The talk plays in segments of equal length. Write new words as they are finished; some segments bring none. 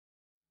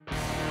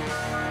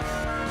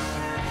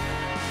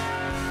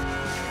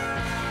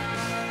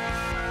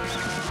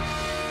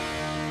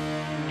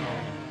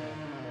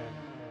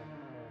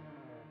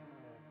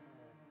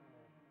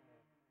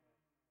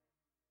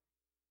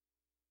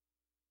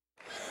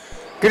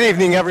Good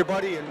evening,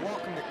 everybody, and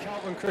welcome to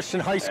Calvin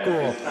Christian High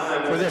School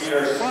for this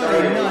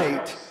Friday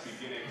night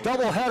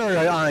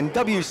doubleheader on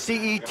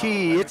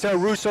WCET. It's a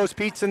Russo's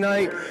Pizza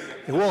night.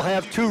 We'll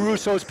have two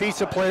Russo's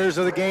Pizza players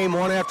of the game,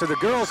 one after the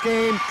girls'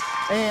 game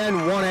and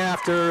one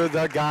after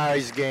the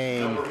guys'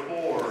 game.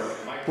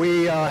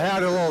 We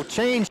had a little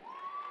change.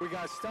 We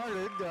got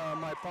started.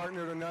 My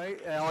partner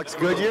tonight, Alex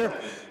Goodyear.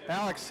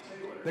 Alex,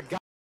 the guys.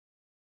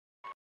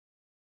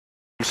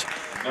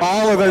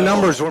 All of their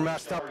numbers were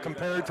messed up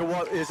compared to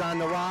what is on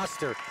the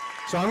roster.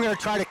 So I'm going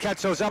to try to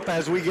catch those up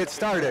as we get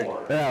started.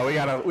 Yeah, we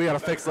gotta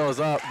fix those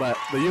up, but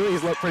the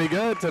Uis look pretty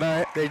good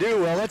tonight. They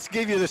do. Well, let's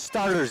give you the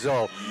starters,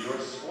 though.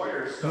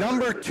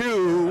 Number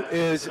 2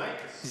 is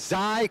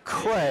Zai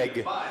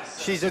Craig.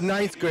 She's a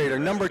 9th grader.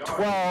 Number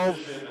 12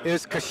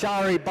 is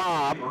Kashari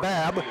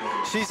Bab.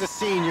 She's a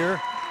senior.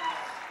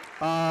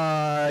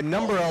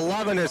 Number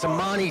 11 is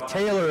Amani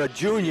Taylor, a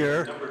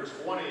junior.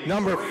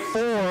 Number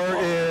 4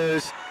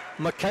 is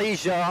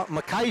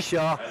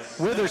Makaisha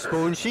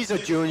Witherspoon, she's a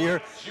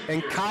junior,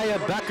 and Kaya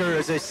Becker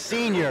is a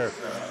senior.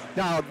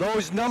 Now,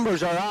 those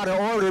numbers are out of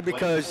order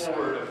because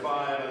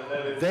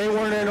they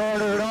weren't in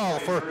order at all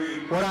for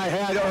what I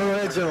had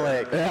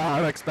originally. Yeah,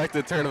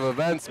 unexpected turn of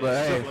events, but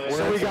hey.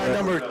 So we got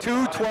number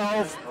 2,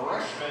 12,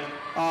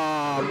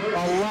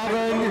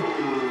 11,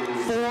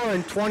 4,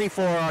 and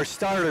 24 are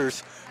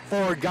starters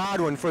for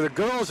Godwin. For the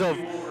girls of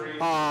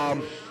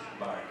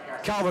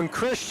Calvin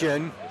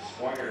Christian,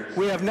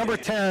 we have number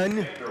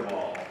 10,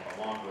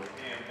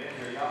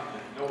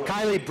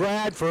 Kylie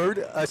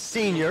Bradford, a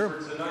senior.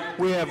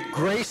 We have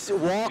Grace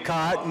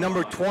Walcott,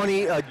 number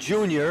 20, a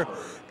junior.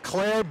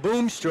 Claire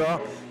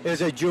Boomstra is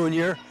a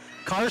junior.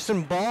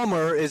 Carson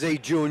Balmer is a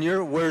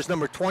junior, wears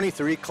number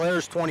 23.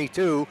 Claire's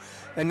 22.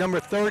 And number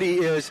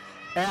 30 is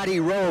Addie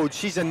Rhodes.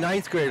 She's a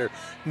 9th grader.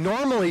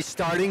 Normally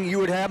starting, you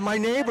would have my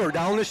neighbor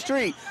down the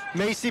street,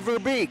 Macy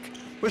Verbeek.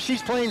 But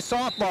she's playing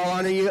softball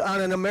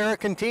on an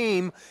American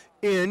team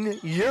in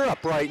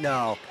Europe right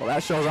now. Well,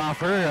 that shows off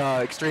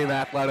her extreme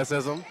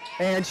athleticism.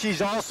 And she's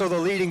also the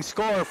leading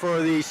scorer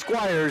for the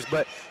Squires,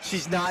 but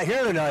she's not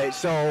here tonight.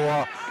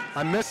 So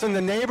I'm missing the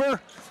neighbor,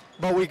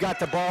 but we got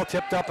the ball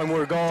tipped up and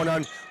we're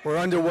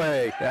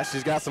underway. Yeah,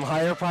 she's got some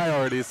higher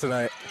priorities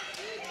tonight.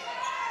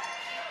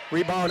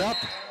 Rebound up,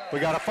 we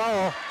got a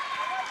foul.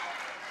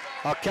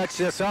 I'll catch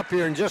this up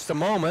here in just a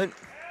moment.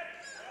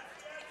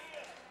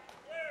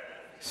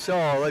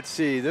 So let's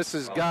see, this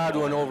is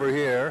Godwin over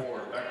here.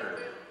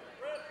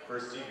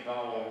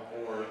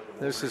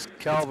 This is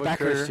Calvin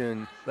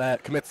Christian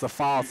that commits the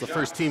foul. It's the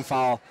first team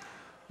foul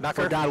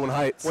for Godwin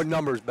Heights. What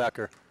number is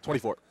Becker?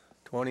 24.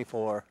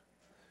 24.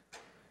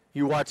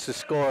 You watch the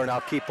score, and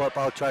I'll keep up.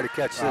 I'll try to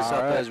catch this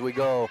up as we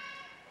go.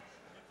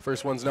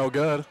 First one's no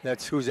good.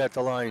 That's who's at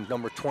the line,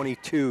 number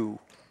 22.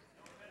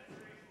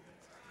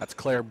 That's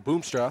Claire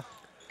Boomstra,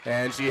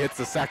 and she hits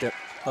the second.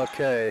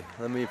 Okay,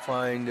 let me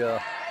find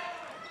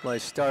my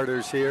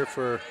starters here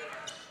for.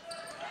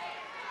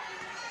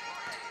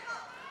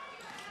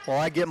 Well,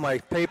 I get my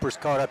papers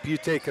caught up. You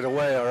take it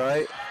away, all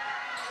right?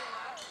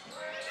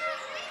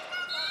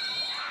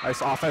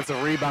 Nice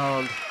offensive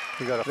rebound.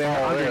 We got a there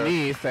foul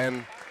underneath,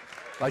 and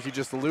like you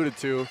just alluded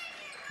to,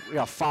 we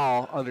got a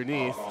foul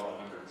underneath.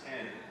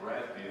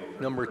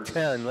 Number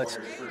 10.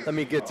 Let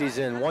me get these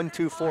in. 1,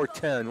 2, 4,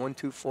 10. 1,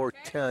 2, 4,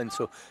 10.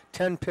 So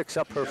 10 picks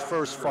up her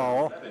first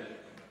foul.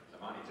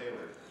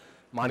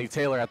 Monty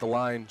Taylor at the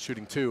line,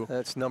 shooting 2.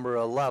 That's number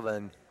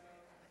 11.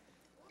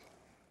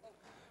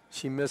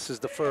 She misses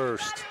the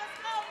first.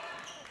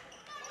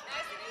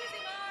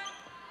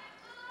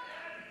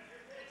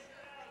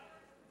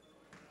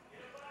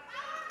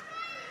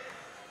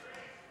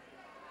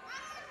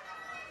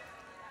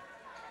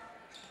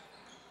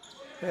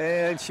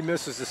 And she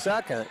misses the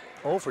second.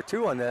 0 for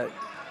 2 on that.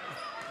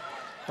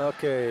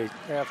 Okay,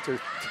 after.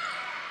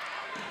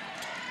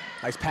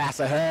 Nice pass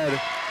ahead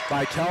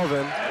by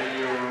Kelvin.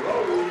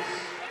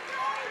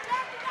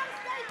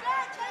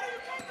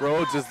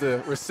 Rhodes is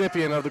the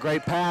recipient of the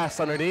great pass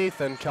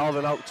underneath, and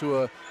Kelvin out to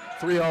a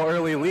 3-0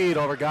 early lead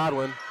over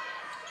Godwin.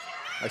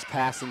 Nice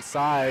pass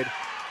inside.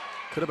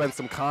 Could have been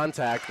some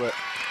contact, but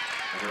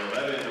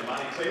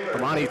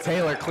Amani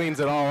Taylor cleans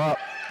it all up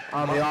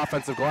on the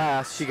offensive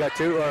glass. She got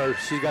 2, or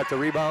she got the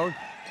rebound?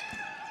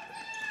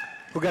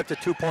 Who got the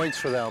 2 points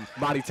for them?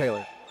 Monty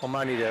Taylor. Oh,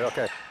 Monty did,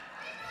 okay.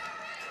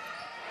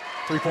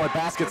 3-point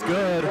basket's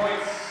good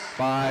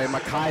by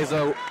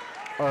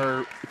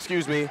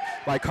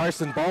by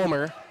Carson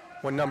Balmer.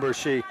 What number is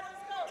she?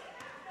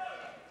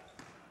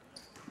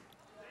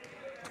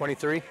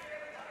 23?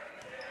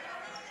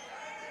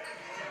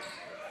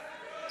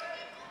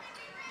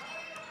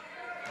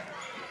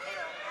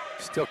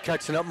 Still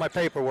catching up my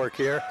paperwork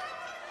here.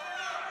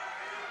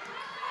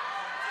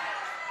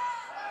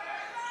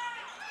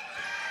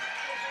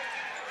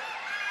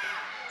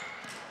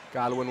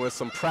 Godwin with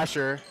some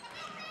pressure,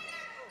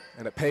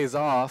 and it pays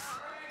off.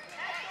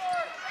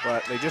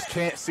 But they just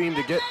can't seem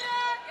to get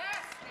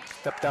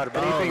stepped out of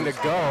bounds. Anything to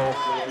go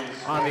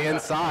on the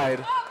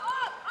inside.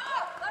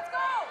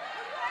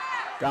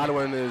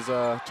 Godwin is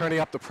turning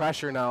up the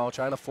pressure now,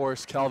 trying to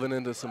force Kelvin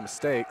into some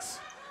mistakes.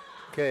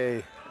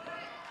 Okay.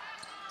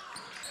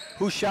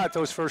 Who shot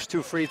those first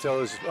 2 free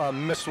throws?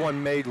 Missed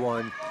one, made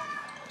one.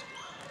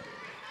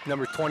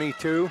 Number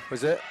 22,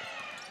 was it?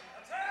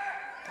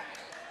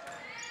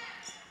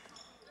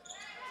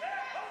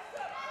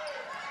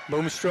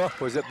 Boomstra?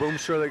 Was it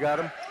Boomstra that got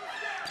him?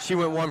 She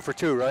went 1 for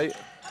 2, right?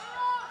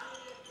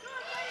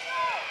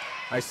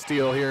 Nice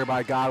steal here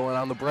by Godwin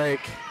on the break.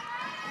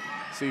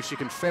 See if she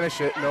can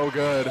finish it. No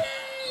good.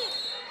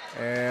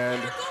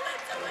 And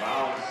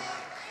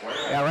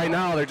yeah, right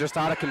now they're just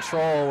out of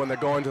control when they're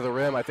going to the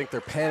rim. I think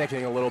they're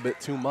panicking a little bit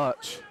too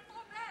much,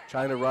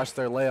 trying to rush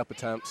their layup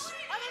attempts.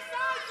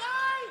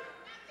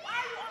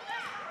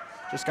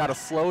 Just got to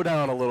slow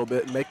down a little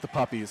bit and make the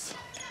puppies.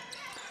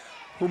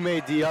 Who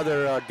made the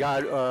other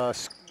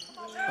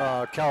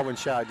Calvin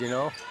shot, you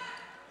know?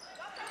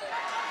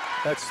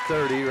 That's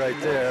 30 right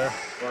there.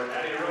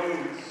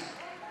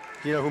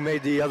 You know who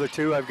made the other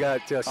 2? I've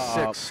got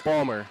 6.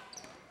 Balmer.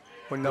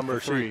 What number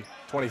is she?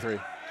 23.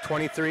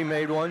 23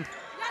 made one.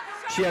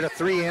 She had a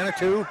 3 and a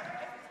 2?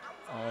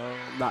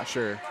 Not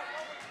sure.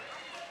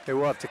 Okay,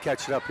 we'll have to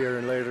catch it up here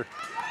and later.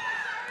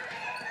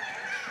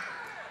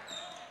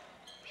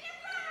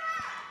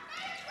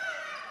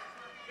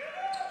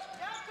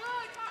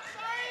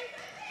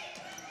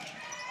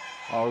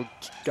 Oh,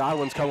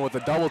 Godwin's coming with a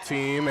double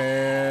team,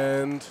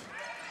 and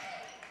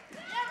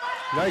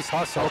nice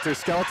hustle. Helter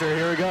Skelter,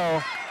 here we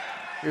go.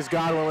 Here's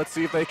Godwin, let's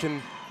see if they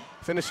can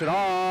finish it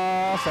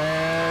off,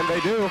 and they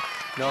do.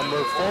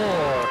 Number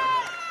 4.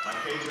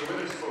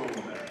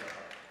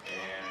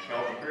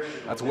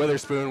 That's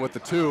Witherspoon with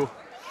the 2.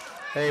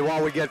 Hey,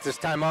 while we get this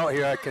timeout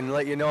here, I can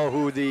let you know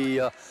who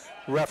the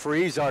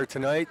referees are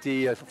tonight,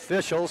 the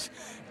officials.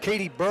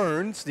 Katie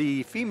Burns,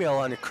 the female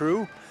on the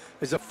crew,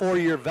 is a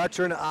 4-year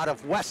veteran out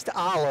of West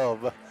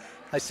Olive.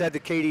 I said to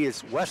Katie,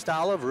 is West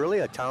Olive really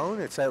a town?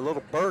 It's that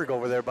little burg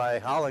over there by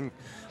Holland,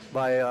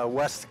 by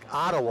West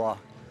Ottawa.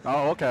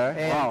 Oh, okay.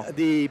 And wow.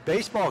 The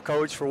baseball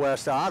coach for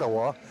West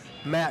Ottawa,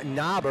 Matt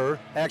Knobber,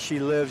 actually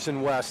lives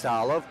in West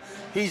Olive.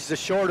 He's the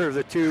shorter of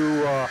the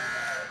 2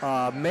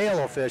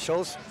 male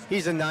officials.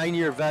 He's a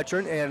 9-year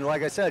veteran, and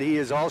like I said, he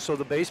is also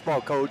the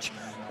baseball coach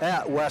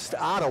at West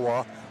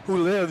Ottawa, who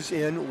lives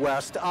in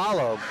West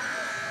Olive.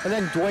 And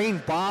then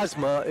Dwayne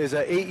Bosma is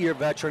an 8-year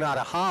veteran out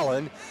of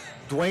Holland.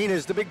 Dwayne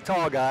is the big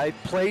tall guy,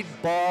 played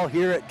ball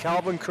here at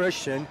Calvin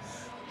Christian.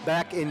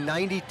 Back in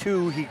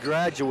 '92, he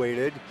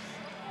graduated.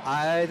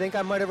 I think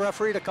I might have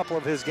refereed a couple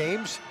of his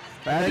games.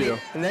 And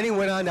then he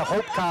went on to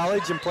Hope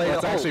College and played.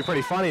 That's actually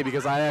pretty funny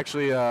because I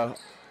actually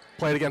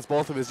played against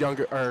both of his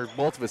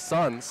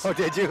sons. Oh,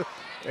 did you?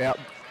 Yeah.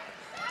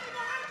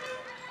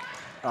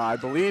 I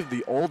believe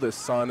the oldest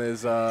son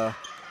is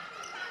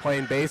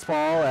playing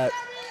baseball at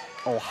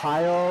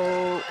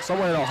Ohio,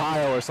 somewhere in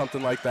Ohio or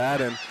something like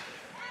that, and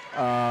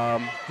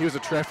he was a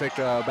terrific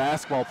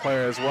basketball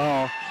player as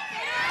well.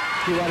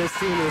 He led his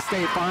team to the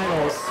state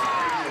finals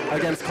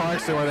against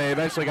Clarkson where they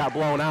eventually got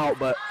blown out,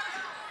 but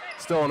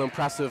still an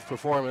impressive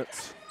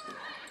performance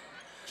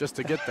just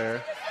to get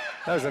there.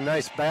 That was a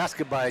nice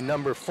basket by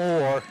number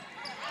 4.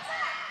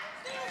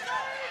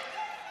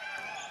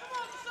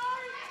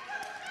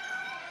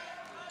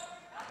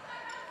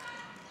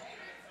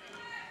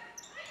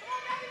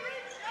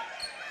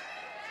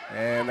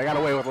 And they got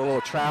away with a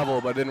little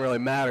travel, but it didn't really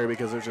matter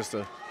because it was just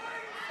a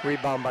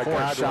rebound by poor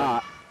Godwin.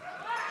 shot.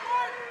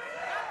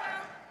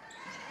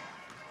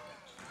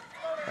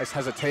 Nice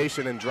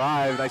hesitation and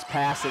drive, nice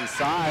pass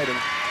inside, and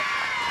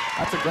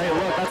that's a great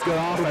look. That's good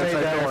offense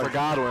right there for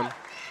Godwin.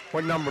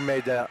 What number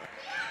made that?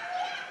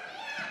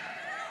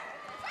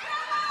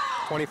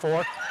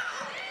 24?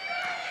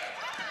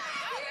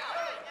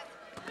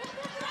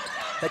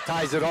 That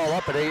ties it all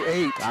up at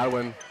 8-8.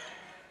 Godwin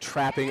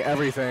trapping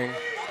everything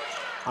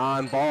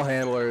on ball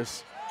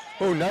handlers.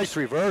 Oh, nice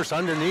reverse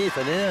underneath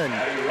and in.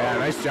 Yeah,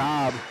 nice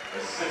job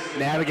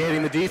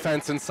navigating the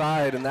defense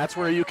inside, and that's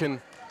where you can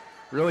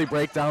really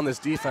break down this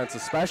defense,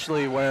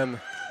 especially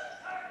when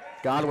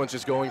Godwin's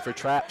just going for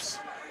traps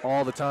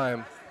all the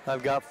time.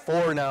 I've got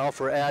 4 now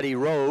for Addie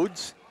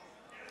Rhodes.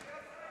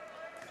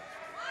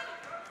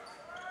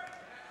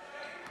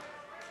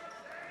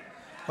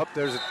 Oh,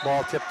 there's a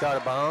ball tipped out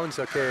of bounds.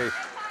 Okay,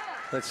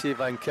 let's see if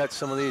I can catch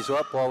some of these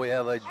up while we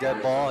have a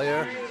dead ball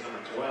here.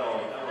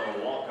 12,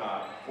 Ella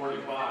Walcott.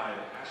 45,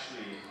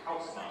 Ashley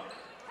Hausman.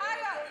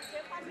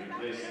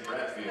 Replacing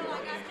Grandville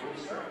and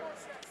Boomstra.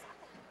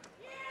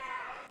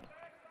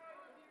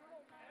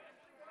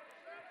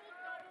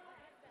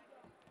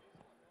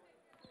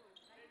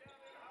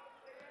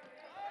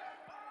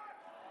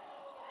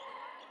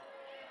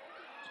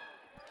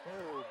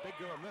 Oh, big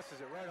girl misses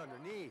it right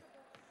underneath.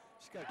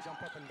 She's got to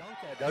jump up and dunk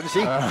that, doesn't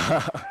she?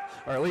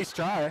 Or at least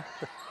try.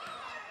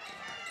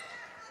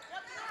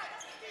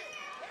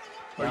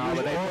 No,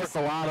 but they missed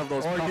a lot of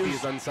those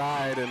puppies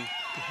inside, and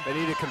they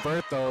need to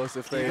convert those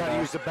if they. You got to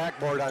use the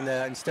backboard on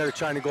that instead of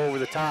trying to go over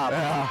the top.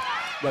 Yeah,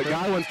 but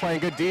Godwin's playing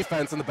good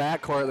defense in the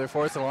backcourt. They're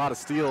forcing a lot of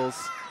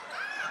steals.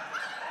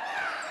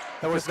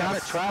 That was not a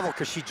travel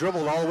because she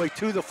dribbled all the way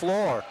to the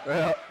floor.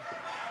 Yeah.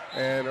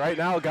 And right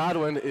now,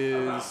 Godwin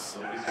is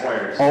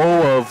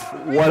 0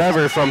 of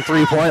whatever from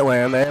three-point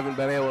land. They haven't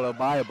been able to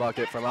buy a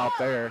bucket from out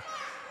there.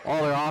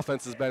 All their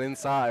offense has been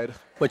inside.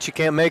 But you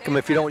can't make them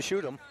if you don't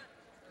shoot them.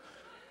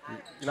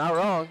 You're not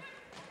wrong.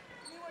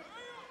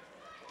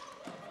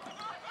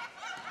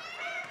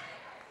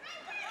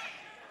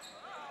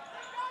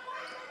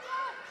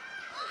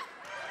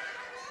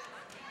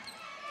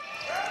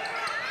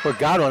 For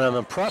Godwin, I'm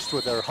impressed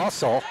with their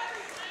hustle.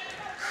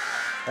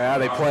 Yeah,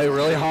 they play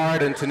really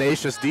hard and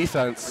tenacious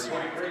defense.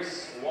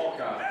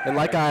 And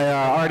like I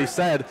already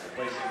said,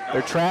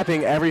 they're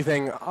trapping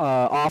everything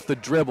off the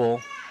dribble,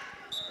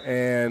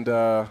 and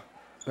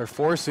they're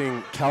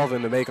forcing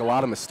Kelvin to make a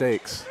lot of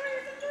mistakes.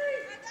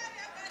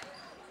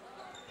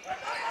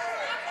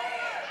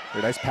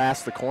 A nice pass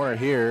to the corner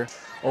here.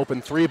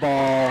 Open three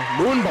ball,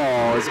 moon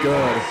ball is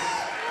good.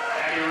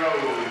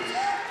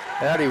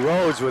 Addie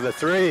Rhodes with a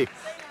three.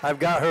 I've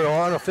got her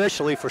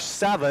unofficially for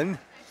 7.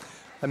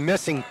 I'm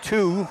missing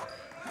 2.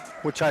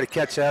 We'll try to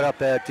catch that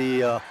up at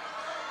the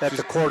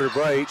quarter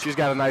break. She's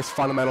got a nice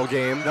fundamental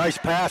game. Nice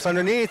pass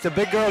underneath. The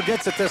big girl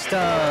gets it this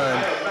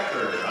time.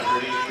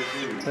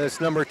 That's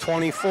number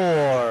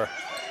 24.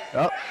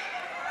 Yep.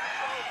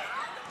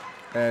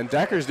 And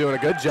Decker's doing a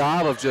good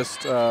job of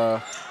just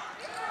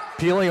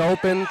peeling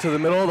open to the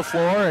middle of the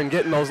floor and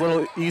getting those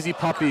little easy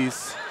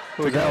puppies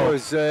to go.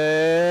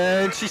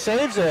 And she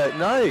saves it.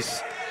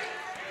 Nice.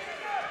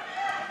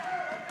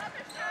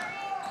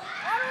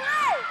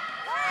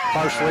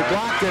 Partially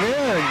blocked it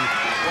in.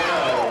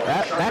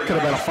 That could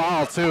have been a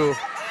foul, too.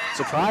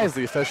 Surprised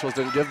the officials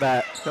didn't give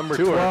that Number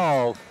to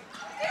 12.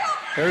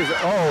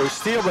 Her.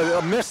 Steal,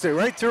 but missed it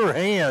right through her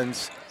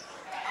hands.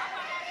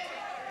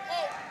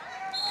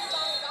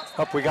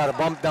 Up, we got a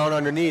bump down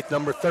underneath,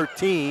 number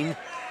 13.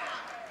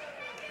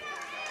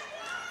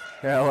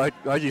 Yeah,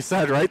 like you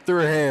said, right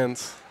through her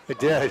hands. It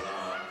did.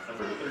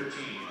 Number 13.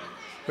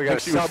 We got a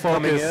sub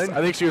coming in.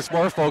 I think she was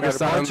more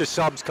focused on of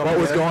subs coming what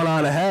was in. going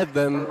on ahead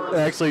than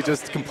actually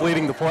just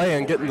completing the play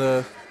and getting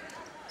the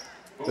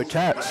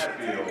catch.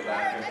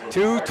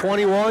 2,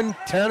 21,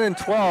 10, and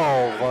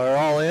 12 are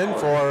all in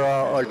for,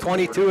 or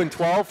 22 and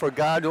 12 for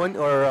Godwin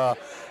or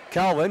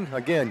Calvin.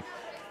 Again,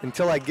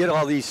 until I get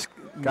all these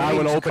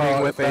Godwin names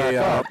opening with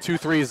a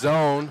 2-3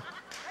 zone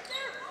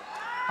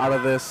out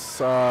of this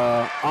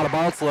out of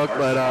bounds look,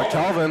 but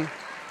Calvin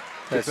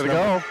gets it to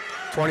go.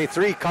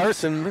 23,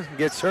 Carson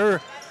gets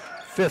her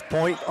 5th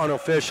point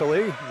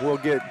unofficially.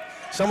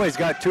 Somebody's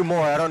got 2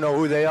 more. I don't know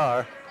who they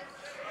are.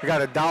 We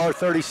got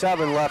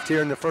 $1.37 left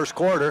here in the first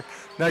quarter.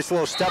 Nice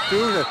little step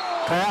through the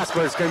pass,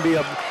 but it's going to be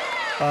a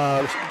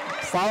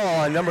foul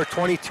on number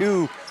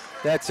 22.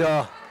 That's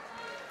Claire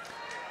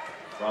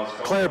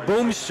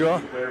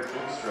Boomstra. Claire Boomstra,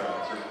 it's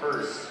her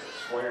first,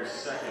 Squire's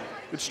second.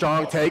 Good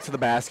strong take to the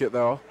basket,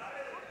 though.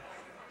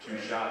 2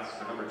 shots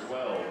for number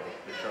 12,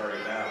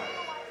 Kashari Dow.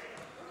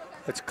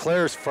 That's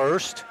Claire's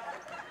first.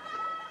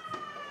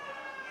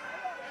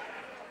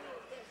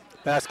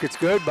 Basket's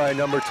good by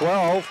number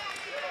 12.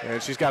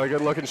 And she's got a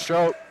good-looking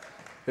stroke.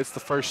 It's the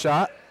first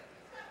shot.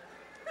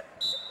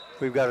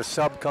 We've got a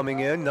sub coming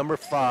in, number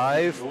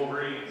 5.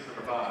 Wolverines,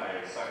 number 5,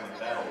 Simon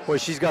Bells. Boy,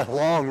 she's got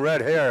long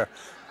red hair.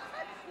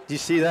 Do you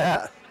see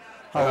that?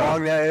 How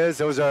long that is?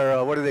 Those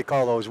are, what do they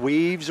call those,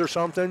 weaves or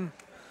something?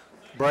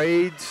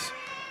 Braids?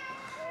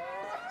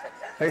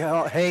 They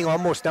hang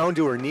almost down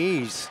to her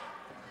knees.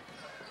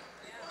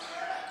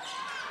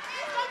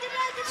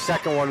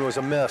 Second one was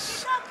a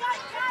miss.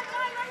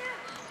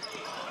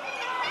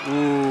 Ooh,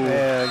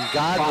 and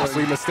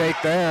costly Godwin mistake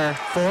there.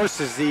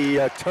 forces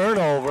the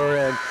turnover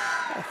and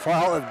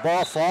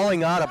ball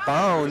falling out of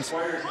bounds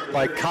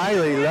by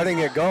Kylie, letting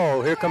it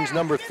go. Here comes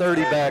number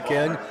 30 back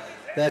in.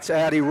 That's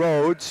Addie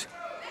Rhodes.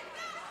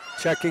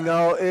 Checking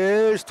out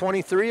is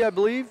 23, I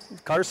believe,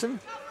 Carson.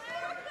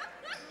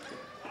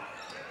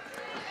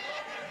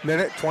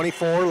 Minute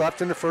 24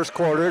 left in the first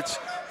quarter. It's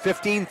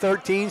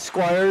 15-13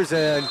 Squires,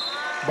 and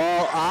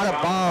ball out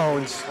of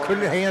bounds.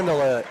 Couldn't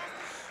handle it.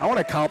 I want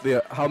to count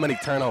how many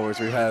turnovers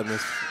we've had in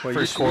this first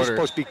You're quarter.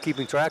 supposed to be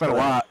keeping track It's of been a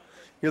that. lot.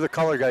 You're the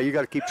color guy. You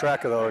got to keep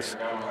track of those.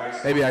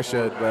 Maybe I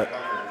should, but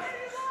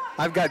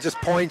I've got just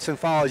points and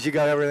fouls. You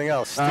got everything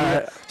else.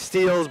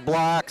 Steals,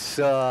 blocks,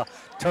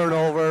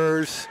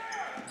 turnovers.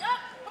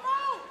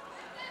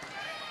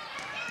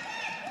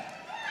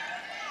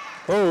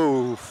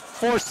 Oh,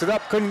 forced it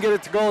up, couldn't get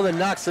it to go, then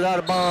knocks it out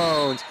of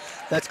bounds.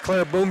 That's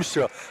Claire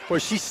Boomstra, where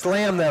she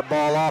slammed that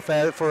ball off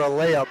at it for a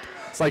layup.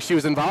 it's like she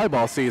was in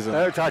volleyball season.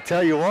 I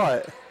tell you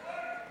what,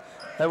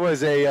 that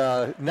was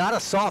not a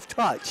soft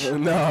touch.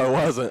 No, it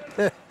wasn't.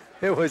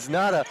 It was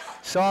not a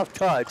soft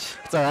touch.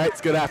 It's all right.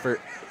 It's good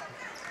effort.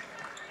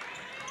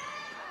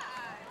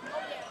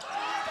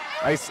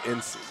 Nice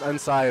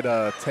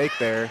inside take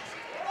there.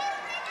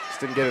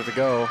 Just didn't get it to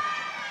go.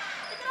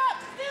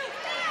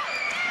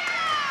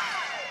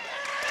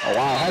 Oh,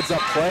 wow,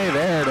 heads-up play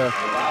there to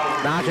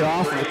knock it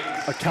off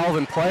a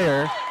Kelvin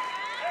player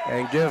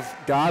and give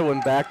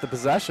Godwin back the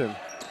possession.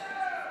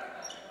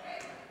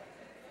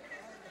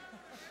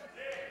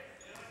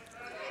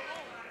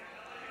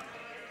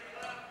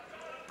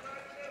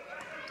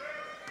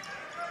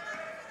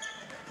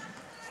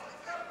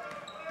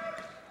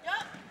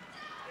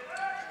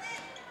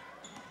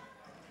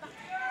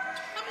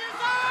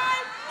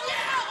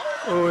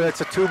 Oh,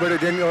 that's a 2, but it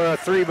didn't, or a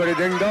 3, but it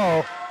didn't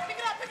go.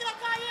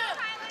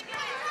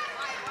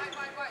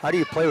 How do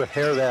you play with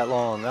hair that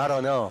long? I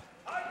don't know.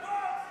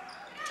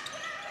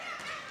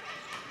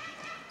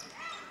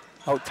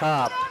 Out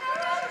top.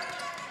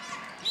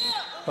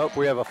 Oh,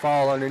 we have a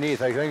foul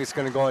underneath. I think it's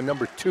going to go on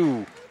number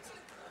 2.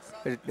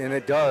 And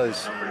it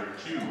does.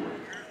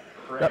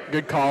 Yep,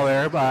 good call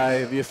there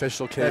by the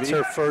official, Katie. That's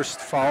her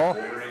first foul.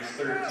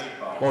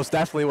 Most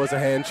definitely was a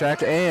hand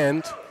check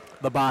and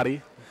the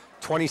body.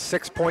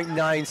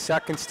 26.9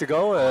 seconds to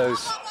go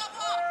as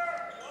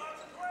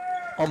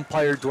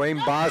umpire Dwayne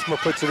Bosma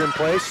puts it in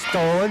place.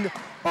 Stolen,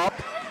 up,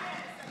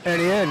 and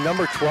in.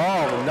 Number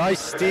 12, nice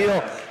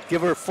steal.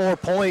 Give her 4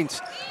 points,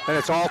 and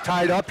it's all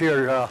tied up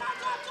here,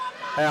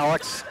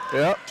 Alex.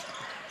 Yep.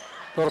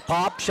 Little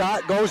pop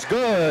shot goes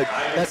good.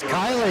 That's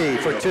Kylie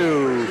for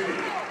 2.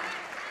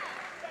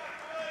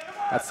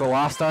 That's the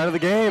last start of the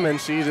game, and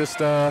she just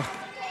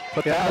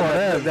put that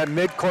one in. That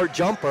mid-court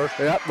jumper.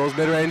 Yep, those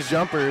mid-range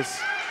jumpers.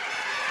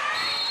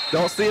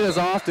 Don't see it as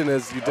often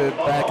as you did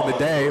back in the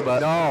day,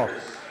 but no.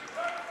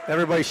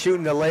 Everybody's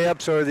shooting the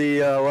layups or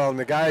the, in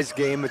the guys'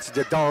 game, it's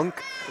the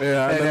dunk.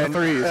 Yeah, and then the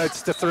threes.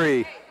 It's the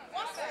 3.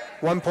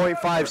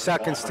 1.5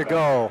 seconds to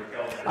go.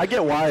 I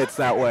get why it's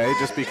that way,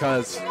 just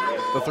because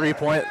the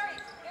 3-point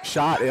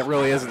shot, it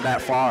really isn't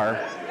that far.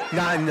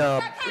 Not in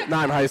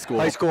high school.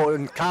 High school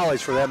and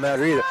college for that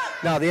matter either.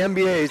 Now the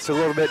NBA, it's a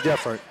little bit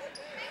different.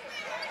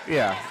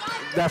 Yeah,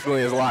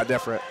 definitely is a lot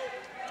different.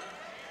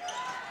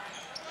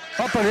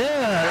 Up and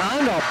in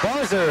on the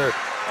buzzer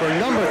for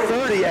number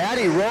 30,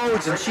 Addie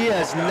Rhodes, and she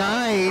has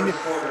 9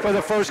 for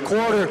the first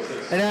quarter.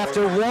 And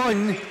after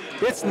 1,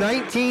 it's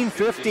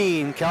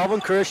 19-15, Calvin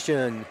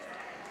Christian.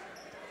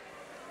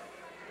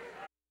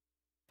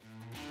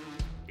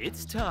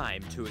 It's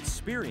time to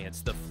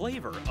experience the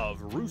flavor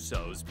of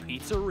Russo's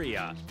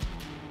Pizzeria.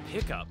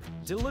 Pickup,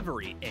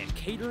 delivery, and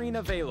catering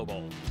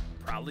available.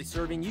 Proudly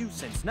serving you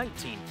since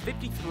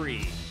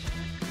 1953.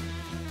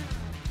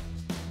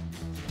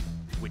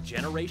 With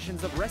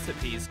generations of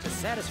recipes to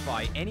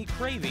satisfy any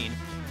craving,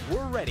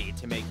 we're ready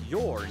to make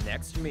your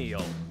next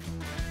meal.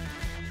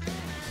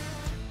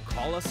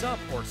 Call us up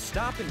or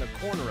stop in the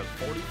corner of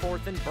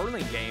 44th and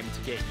Burlingame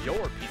to get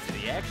your piece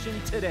of the action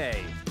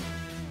today.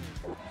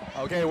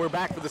 Okay, we're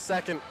back for the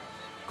second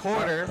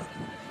quarter.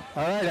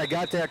 All right, I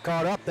got that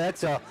caught up.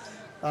 That's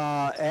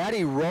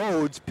Addie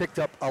Rhodes picked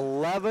up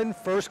 11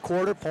 first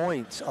quarter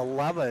points,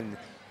 11.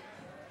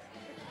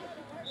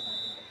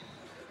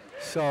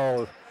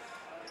 So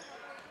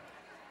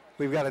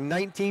we've got a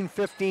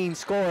 19-15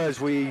 score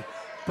as we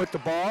put the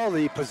ball,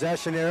 the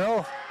possession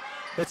arrow.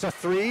 It's a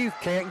 3,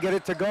 can't get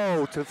it to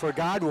go for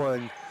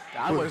Godwin.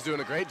 Godwin's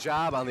doing a great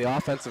job on the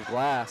offensive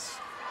glass.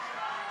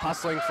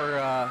 Hustling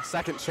for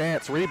second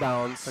chance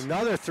rebounds.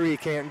 Another 3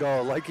 can't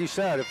go. Like you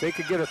said, if they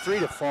could get a 3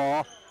 to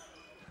fall,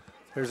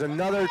 there's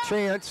another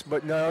chance,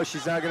 but no,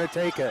 she's not going to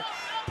take it.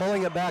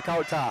 Pulling it back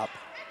out top.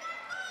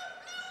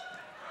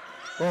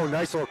 Oh,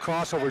 nice little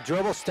crossover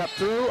dribble, step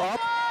through, up.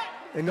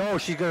 And no,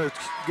 she's going to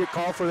get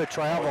called for the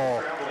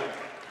travel.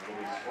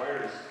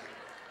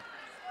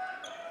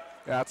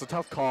 Yeah, it's a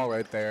tough call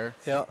right there.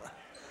 Yeah.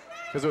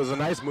 Because it was a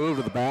nice move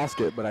to the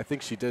basket, but I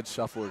think she did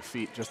shuffle her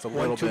feet just a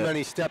little bit. One too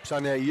many steps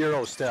on that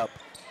Euro step.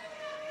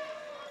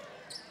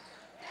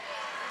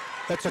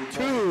 That's a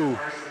 2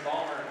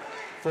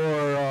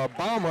 for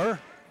Balmer.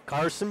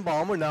 Carson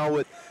Balmer now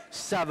with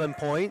 7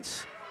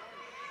 points.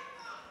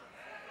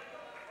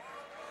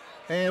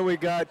 And we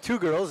got 2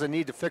 girls that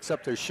need to fix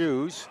up their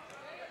shoes.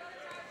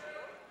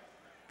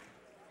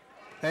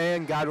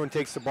 And Godwin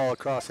takes the ball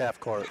across half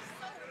court.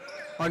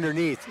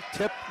 Underneath,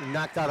 tip,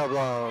 knocked out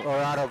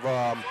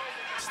of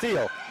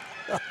steal.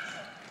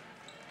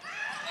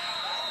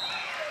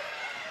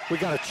 We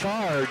got a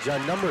charge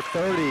on number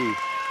 30.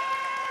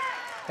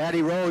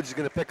 Addie Rhodes is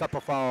going to pick up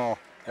a foul.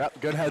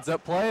 Yep, good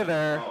heads-up play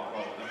there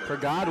for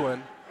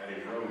Godwin.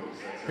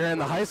 Here in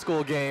the high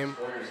school game,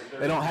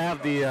 they don't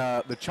have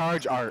the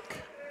charge arc.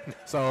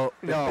 So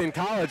in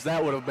college,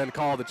 that would have been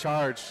called the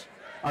charge,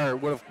 or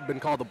would have been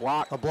called the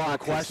block. A block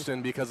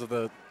question because of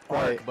the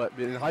arc. But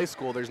in high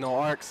school, there's no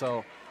arc.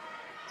 So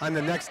on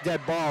the next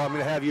dead ball, I'm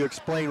going to have you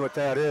explain what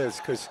that is,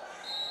 because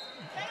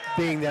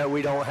being that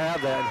we don't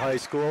have that in high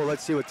school,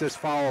 let's see what this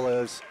foul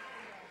is.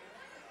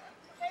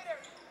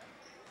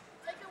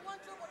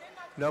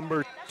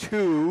 Number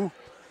 2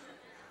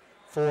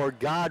 for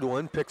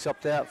Godwin picks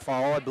up that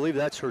foul. I believe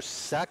that's her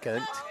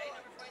second.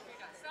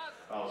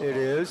 It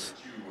is.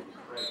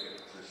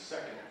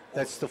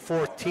 That's the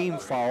 4th team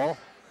foul.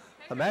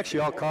 I'm actually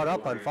all caught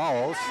up on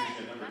fouls.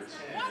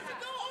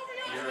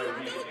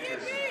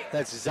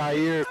 That's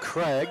Zaire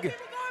Craig.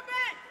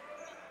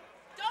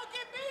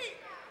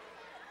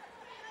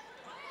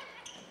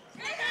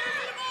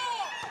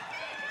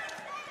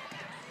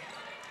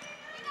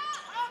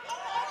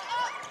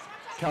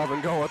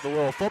 Calvin going with the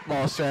little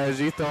football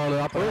strategy, throwing it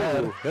up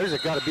ahead. There's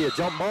got to be a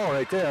jump ball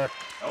right there.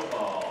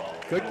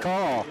 Good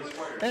call.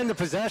 And the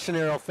possession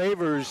arrow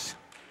favors,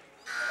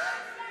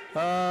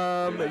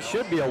 it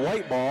should be a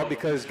white ball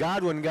because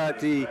Godwin got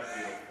the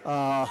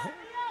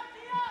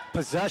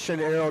possession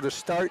arrow to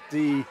start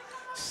the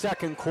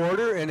second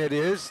quarter, and it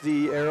is.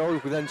 The arrow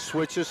then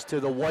switches to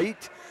the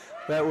white.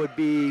 That would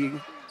be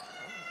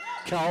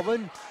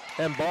Calvin,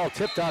 and ball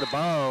tipped out of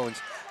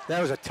bounds.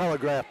 That was a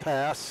telegraph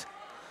pass.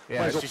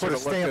 Yeah, might as well put a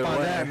stamp on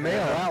that and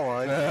mail that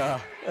one. Yeah.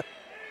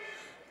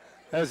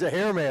 That was a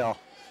hair mail.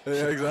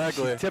 Yeah,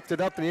 exactly. She tipped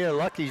it up in the air.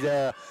 Lucky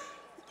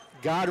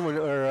Godwin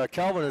or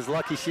Calvin is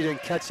lucky she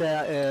didn't catch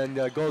that and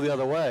go the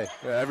other way.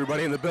 Yeah,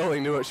 everybody in the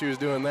building knew what she was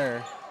doing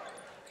there.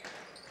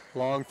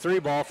 Long three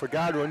ball for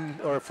Godwin,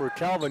 or for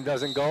Calvin,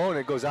 doesn't go, and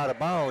it goes out of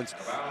bounds.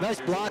 Nice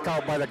block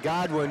out by the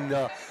Godwin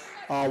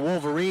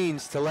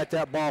Wolverines to let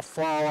that ball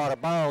fall out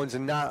of bounds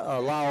and not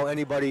allow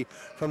anybody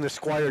from the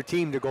Squire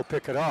team to go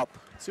pick it up.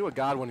 See what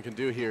Godwin can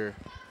do here.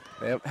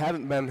 They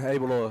haven't been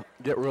able to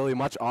get really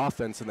much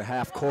offense in the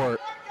half court.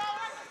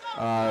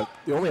 The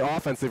only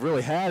offense they've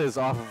really had is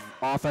off of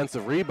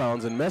offensive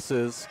rebounds and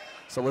misses.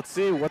 So let's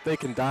see what they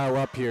can dial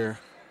up here.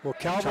 Well,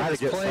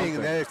 Calvin's playing,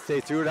 and then they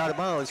threw it out of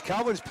bounds.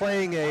 Calvin's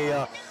playing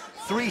a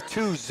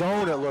 3-2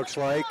 zone, it looks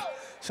like.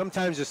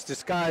 Sometimes it's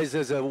disguised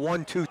as a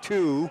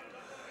 1-2-2,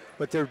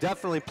 but they're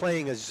definitely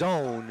playing a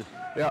zone.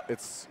 Yeah,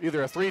 it's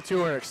either a 3-2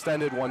 or an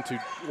extended 1-2,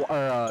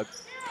 or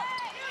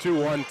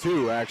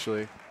 2-1-2,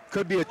 actually.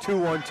 Could be a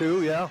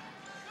 2-1-2, yeah.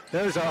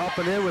 There's an up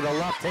and in with a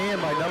left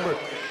hand by number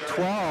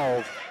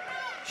 12.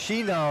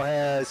 She now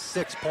has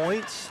 6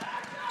 points.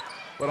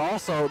 But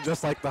also,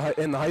 just like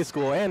in the high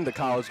school and the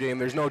college game,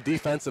 there's no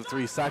defensive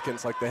 3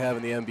 seconds like they have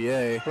in the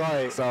NBA.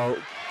 Right. So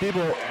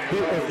people,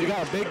 if you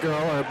got a big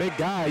girl or a big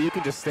guy, you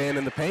can just stand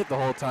in the paint the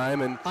whole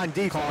time and on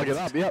defense. Clog it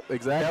up. Yep,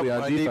 exactly,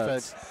 yep, on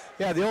defense.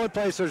 Yeah, the only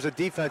place there's a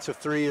defensive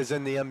 3 is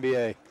in the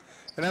NBA.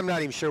 And I'm not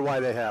even sure why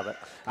they have it.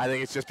 I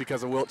think it's just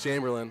because of Wilt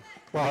Chamberlain.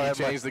 Well,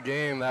 he changed the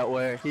game that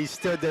way. He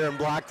stood there and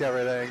blocked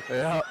everything.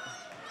 Yeah.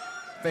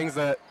 Things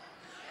that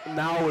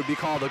now would be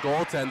called a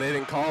goaltend, they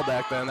didn't call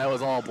back then. That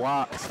was all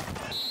blocks.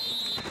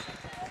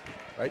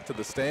 Right to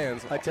the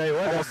stands. I tell you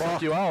what,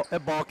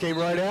 that ball came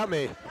right at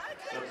me.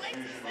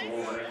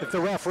 If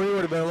the referee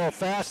would have been a little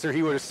faster,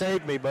 he would have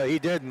saved me, but he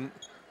didn't.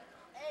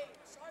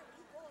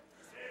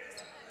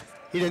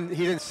 He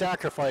didn't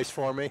sacrifice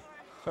for me.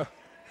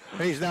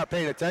 And he's not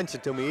paying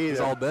attention to me either. He's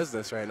all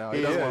business right now.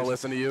 He doesn't want to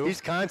listen to you.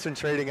 He's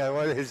concentrating on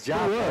what his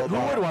job is. Who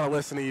would want to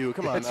listen to you?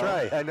 Come on. That's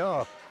right. I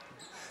know.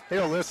 They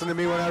don't listen to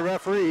me when I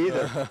referee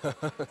either.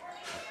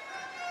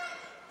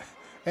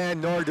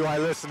 And nor do I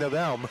listen to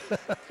them.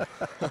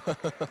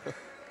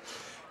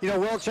 You know,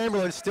 Wilt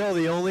Chamberlain's still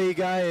the only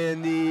guy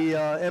in the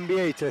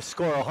NBA to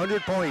score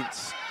 100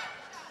 points.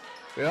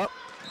 Yep.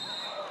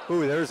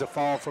 Ooh, there's a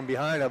foul from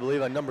behind, I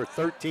believe, on number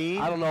 13.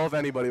 I don't know if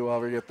anybody will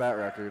ever get that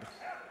record.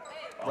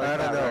 I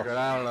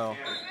don't know.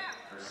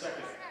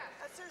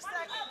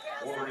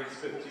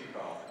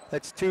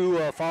 That's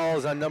 2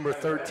 fouls on number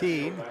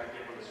 13.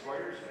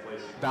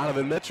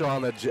 Donovan Mitchell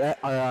on the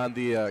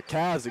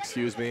Cavs,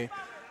 excuse me.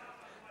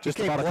 Just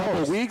about a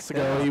couple weeks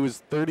ago, he was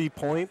 30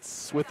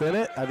 points within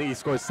it. I think he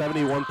scored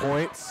 71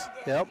 points.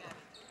 Yep.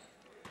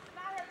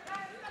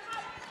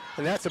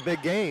 And that's a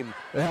big game.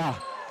 Yeah.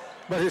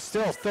 But it's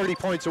still 30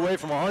 points away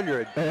from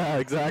 100. Yeah,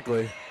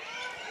 exactly.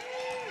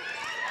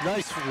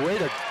 Nice way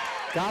to...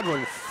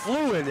 Godwin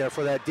flew in there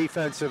for that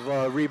defensive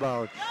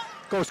rebound.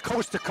 Goes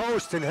coast to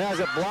coast and has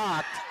it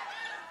blocked.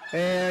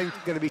 And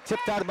going to be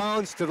tipped out of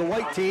bounds to the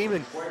white team.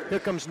 And here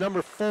comes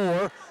number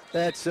 4.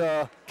 That's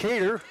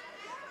Cater.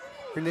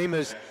 Her name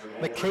is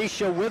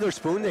Micaiah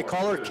Witherspoon. They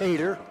call her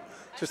Cater,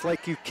 just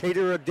like you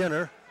cater a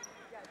dinner.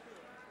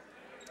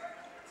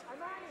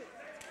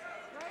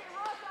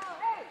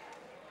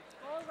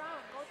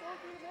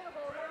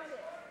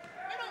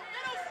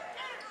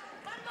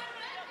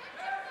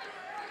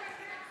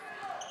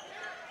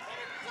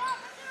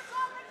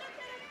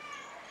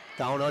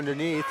 Down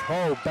underneath.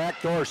 Oh,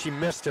 back door. She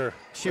missed her.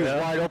 She was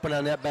wide open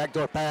on that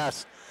backdoor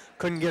pass.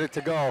 Couldn't get it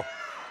to go.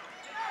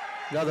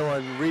 Another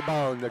one,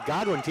 rebound. The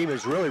Godwin team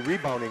is really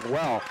rebounding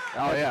well.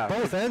 Oh, yeah.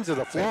 Both ends of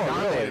the floor,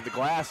 really. The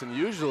glass, and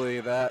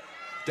usually that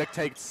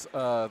dictates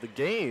the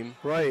game.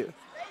 Right.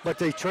 But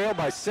they trail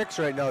by 6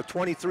 right now,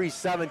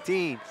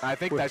 23-17. I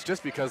think that's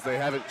just because they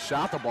haven't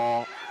shot the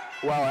ball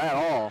well at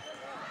all.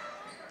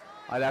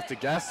 I'd have to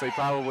guess they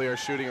probably are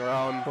shooting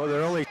around, well,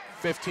 they're only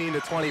 15 to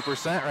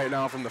 20% right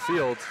now from the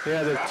field.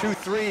 Yeah, they're 2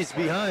 threes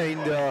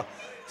behind.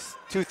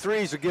 2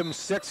 threes would give them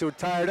 6. It would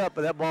tie it up,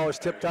 but that ball was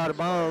tipped out of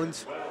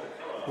bounds.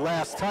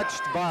 Last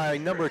touched by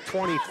number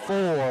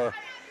 24.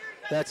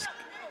 That's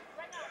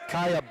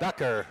Kaya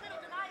Becker.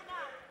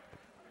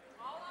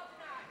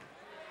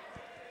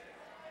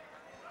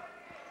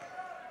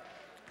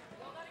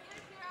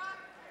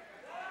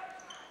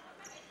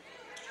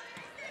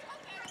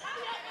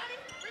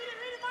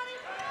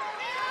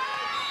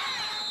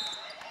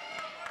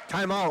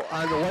 Timeout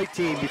on the white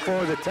team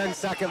before the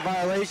 10-second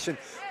violation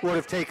would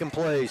have taken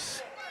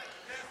place.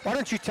 Why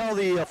don't you tell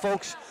the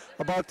folks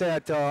about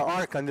that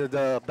arc under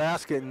the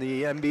basket in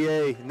the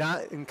NBA,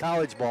 not in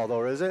college ball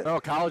though, is it? Oh,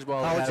 college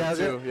ball has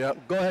it too.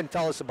 Yep. Go ahead and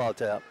tell us about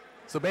that.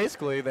 So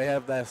basically, they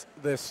have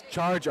this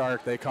charge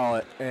arc, they call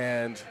it,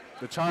 and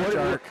the charge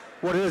arc.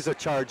 What is a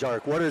charge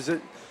arc? What is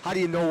it? How do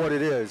you know what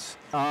it is?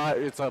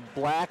 It's a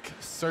black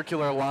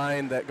circular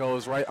line that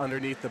goes right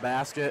underneath the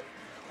basket,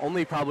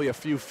 only probably a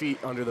few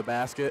feet under the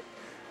basket,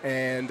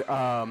 and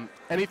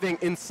anything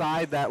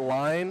inside that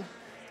line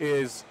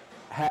is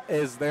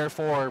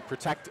therefore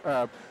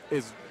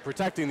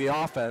protecting the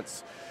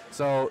offense,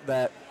 so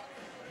that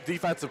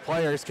defensive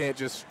players can't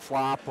just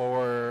flop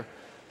or,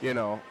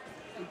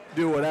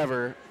 do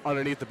whatever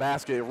underneath the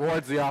basket. It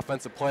rewards the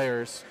offensive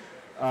players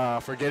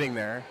for getting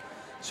there.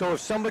 So if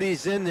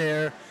somebody's in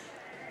there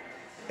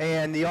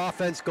and the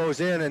offense goes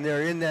in and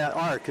they're in that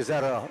arc, is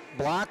that a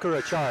block or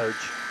a charge?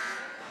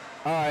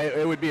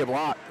 It would be a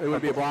block. It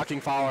would be a blocking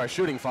foul or a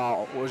shooting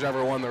foul,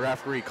 whichever one the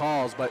referee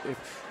calls. But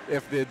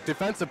if the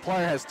defensive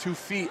player has 2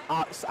 feet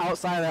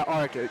outside that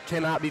arc, it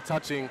cannot be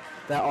touching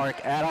that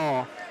arc at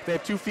all. If they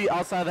have 2 feet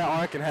outside that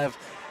arc and have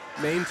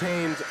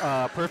maintained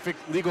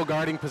perfect legal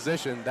guarding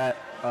position, that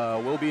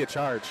will be a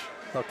charge.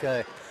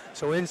 Okay.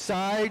 So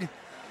inside,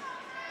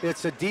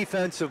 it's a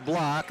defensive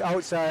block.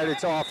 Outside,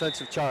 it's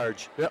offensive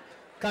charge. Yep.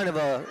 Kind of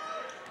a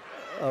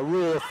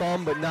rule of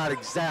thumb, but not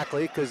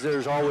exactly, because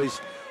there's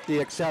always the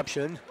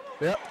exception.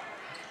 Yep.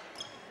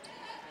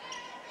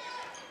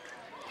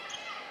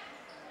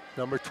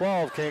 Number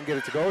 12 can't get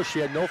it to go. She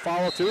had no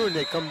follow through, and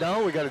they come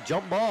down. We got a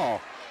jump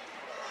ball.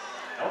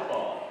 Out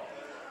ball.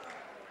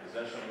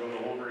 Possession go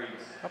to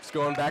Wolverines. It's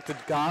going back to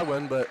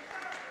Godwin, but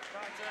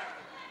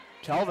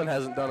Kelvin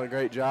hasn't done a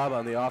great job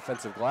on the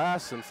offensive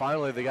glass, and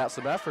finally they got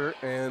some effort,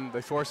 and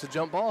they forced a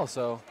jump ball,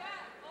 so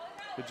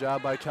good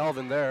job by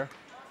Kelvin there.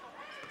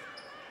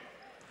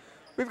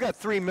 We've got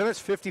 3 minutes,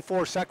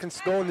 54 seconds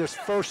to go in this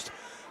first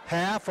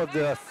half of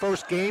the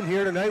first game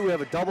here tonight. We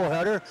have a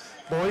doubleheader,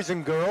 boys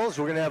and girls.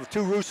 We're going to have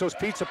 2 Russo's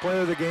Pizza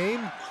Player of the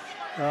Game.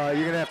 You're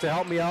going to have to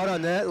help me out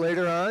on that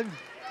later on.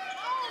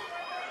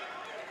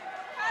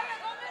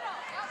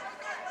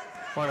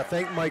 I want to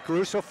thank Mike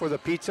Russo for the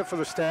pizza for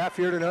the staff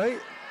here tonight.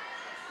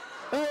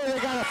 Hey, they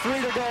got a 3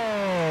 to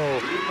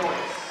go.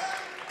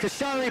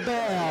 Kashari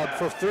Bab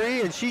for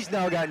 3, and she's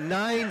now got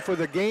 9 for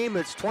the game.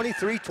 It's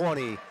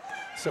 23-20.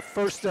 It's the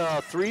first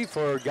 3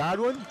 for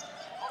Godwin.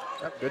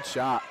 Yep, good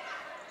shot.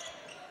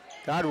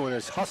 Godwin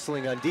is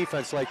hustling on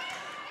defense like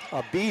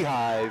a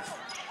beehive.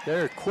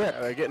 They're quick.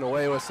 They're getting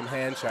away with some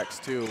hand checks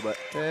too, but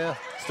yeah,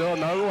 still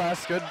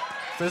nonetheless good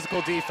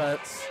physical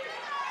defense.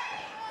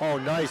 Oh,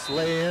 nice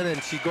lay in,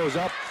 and she goes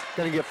up.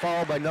 Going to get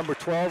fouled by number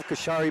 12,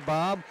 Kashari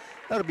Bob.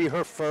 That'll be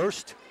her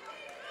first.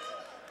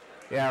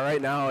 Yeah,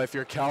 right now, if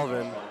you're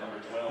Kelvin,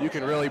 you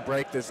can really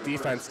break this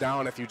defense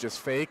down if you just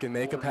fake and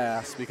make a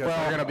pass, because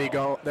they're going to be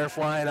they're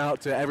flying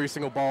out to every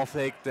single ball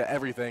fake, to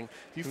everything.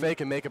 If you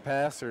fake and make a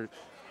pass or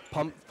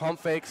pump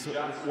fakes,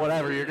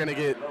 whatever, you're going to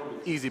get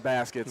easy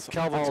baskets.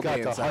 Kelvin's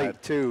got the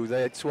height too.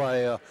 That's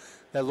why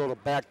that little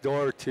back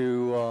door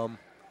to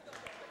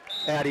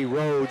Addie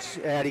Rhodes.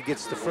 Addie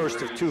gets the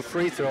first of 2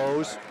 free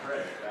throws.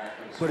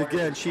 But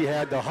again, she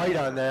had the height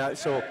on that,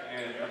 so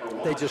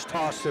they just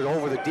tossed it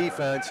over the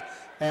defense.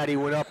 Addie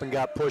went up and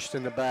got pushed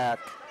in the back.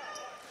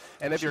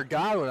 And if you're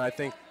Godwin, I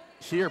think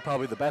here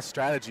probably the best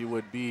strategy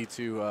would be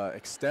to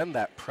extend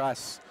that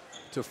press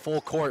to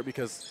full court,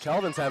 because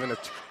Kelvin's having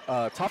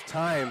a tough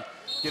time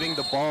getting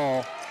the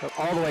ball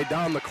all the way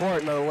down the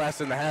court,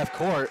 nonetheless in the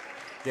half-court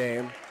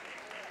game.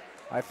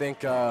 I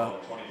think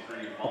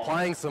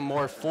applying some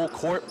more full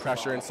court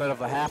pressure instead of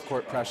the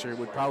half-court pressure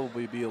would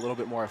probably be a little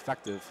bit more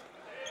effective.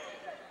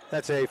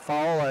 That's a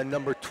foul on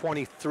number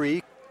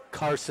 23,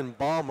 Carson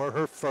Balmer,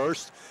 her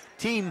first.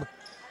 Team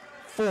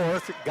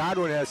 4th.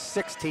 Godwin has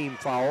 16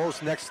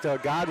 fouls. Next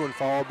Godwin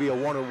foul will be a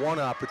 1-on-1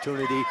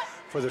 opportunity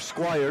for the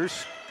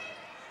Squires.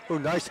 Oh,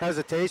 nice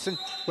hesitation.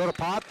 Little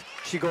pop.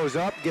 She goes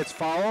up, gets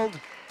fouled.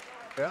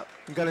 Yep.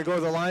 I'm going to go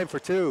to the line for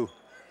 2.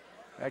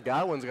 Yeah,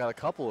 Godwin's got a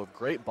couple of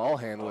great ball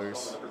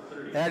handlers.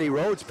 Addie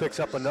Rhodes picks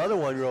up another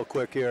one real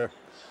quick here.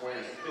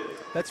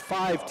 That's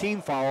 5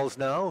 team fouls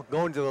now.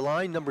 Going to the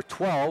line, number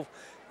 12,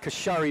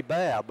 Kashari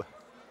Bab.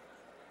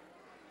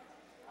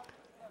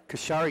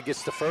 Kashari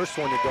gets the first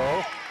one to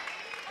go.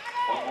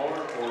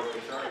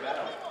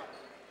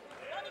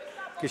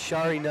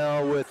 Kashari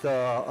now with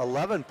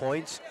 11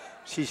 points.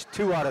 She's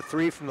 2 out of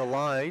 3 from the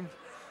line.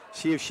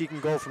 See if she can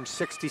go from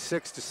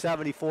 66 to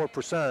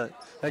 74%,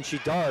 and she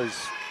does.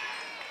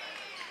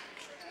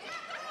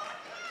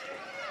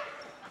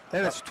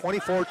 And it's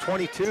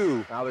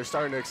 24-22. Now they're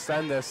starting to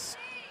extend this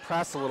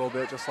press a little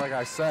bit, just like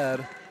I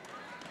said.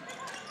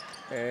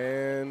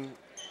 And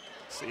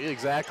see,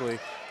 exactly.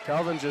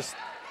 Kelvin just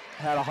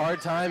had a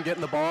hard time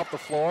getting the ball up the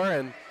floor,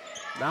 and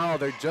now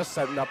they're just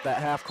setting up that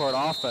half-court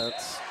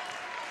offense.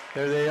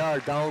 There they are,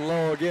 down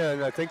low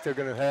again. I think they're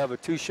going to have a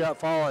 2-shot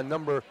foul on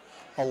number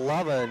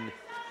 11.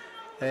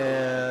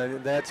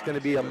 And that's going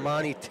to be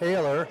Amani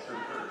Taylor,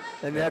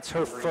 and that's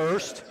her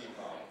first.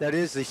 That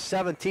is the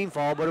 17th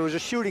foul, but it was a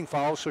shooting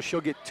foul, so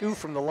she'll get 2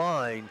 from the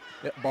line.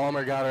 Yep,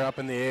 Balmer got her up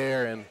in the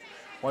air, and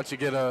once you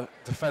get a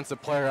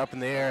defensive player up in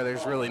the air,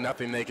 there's really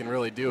nothing they can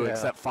really do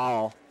except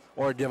foul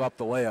or give up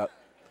the layup.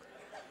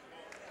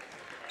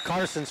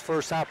 Carson's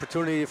first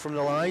opportunity from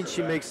the line.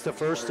 She makes the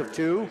first of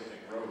two.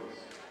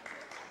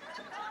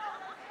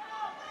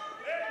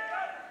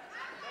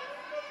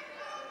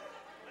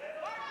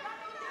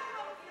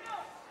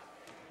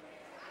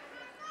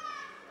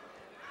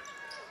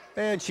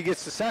 And she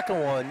gets the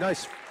second one.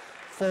 Nice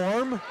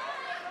form.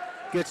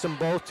 Gets them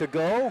both to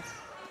go.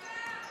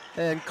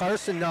 And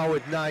Carson now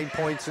with 9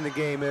 points in the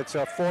game. It's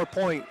a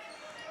 4-point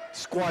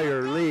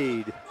Squire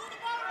lead.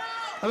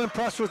 I'm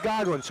impressed with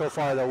Godwin so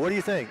far, though. What do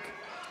you think?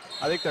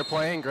 I think they're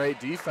playing great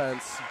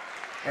defense,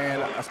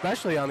 and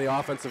especially on the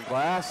offensive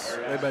glass,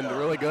 they've been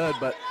really good.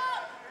 But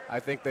I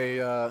think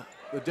the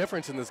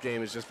difference in this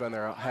game has just been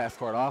their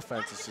half-court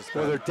offense. It's just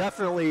well, they're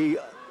definitely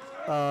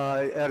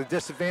at a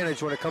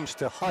disadvantage when it comes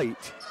to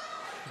height.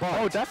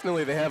 But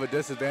definitely they have a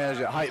disadvantage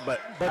at height,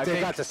 but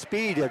they got the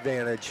speed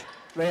advantage.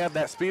 They have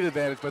that speed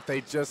advantage, but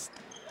they just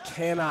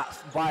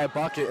cannot buy a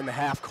bucket in the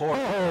half court.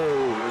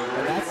 Oh,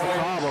 and that's the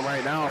problem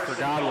right now for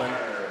Godwin.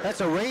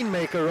 That's a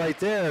rainmaker right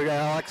there,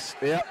 Alex.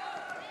 Yep.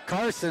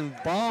 Carson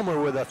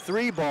Balmer with a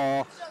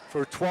 3-ball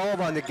for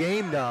 12 on the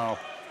game now.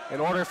 In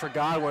order for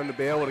Godwin to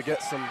be able to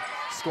get some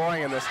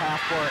scoring in this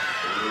half court,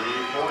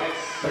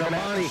 they're going to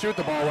have to shoot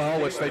the ball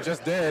well, which they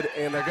just did,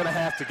 and they're going to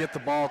have to get the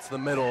ball to the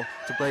middle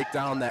to break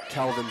down that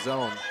Kelvin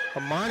zone.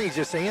 Amani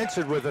just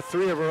answered with a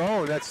 3 of her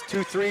own. That's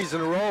 2 threes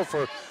in a row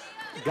for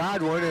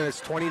Godwin, and it's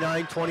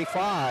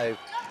 29-25.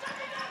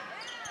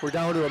 We're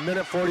down to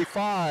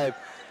 1:45.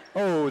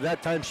 Oh,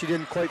 that time she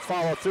didn't quite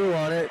follow through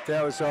on it.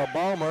 That was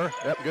Balmer.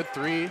 Yep, good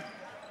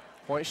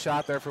 3-point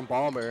shot there from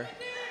Balmer.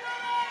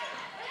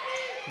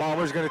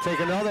 Balmer's going to take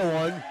another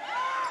one.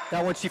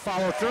 That one she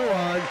followed through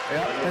on.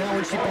 Yep. And that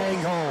one she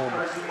banged home.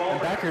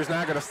 And Becker's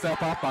not going to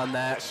step up on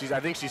that. I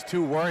think she's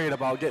too worried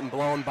about getting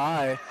blown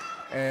by,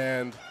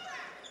 and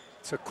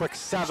it's a quick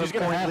 7-point lead. She's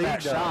going to have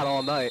that shot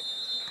all night.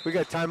 We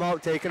got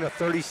timeout taken, a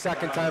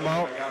 30-second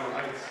timeout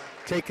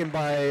taken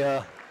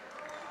by.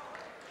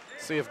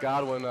 See if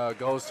Godwin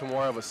goes to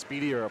more of a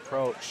speedier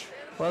approach.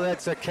 Well,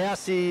 that's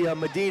Cassie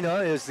Medina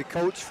is the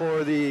coach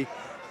for the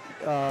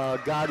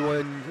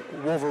Godwin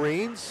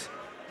Wolverines.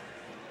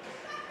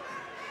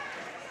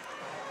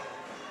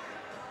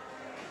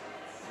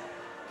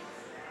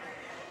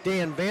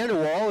 Dan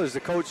Vanderwall is the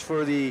coach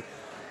for the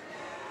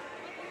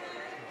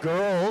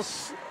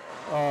girls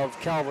of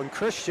Calvin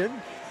Christian.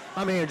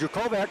 I'm Andrew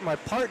Kovac. My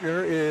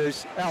partner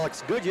is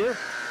Alex Goodyear.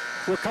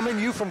 We're coming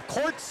to you from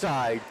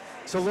courtside.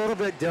 It's a little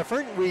bit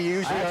different. We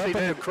usually are up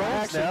in the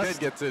crow's nest. Did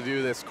get to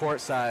do this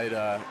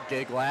courtside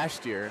gig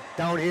last year.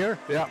 Down here?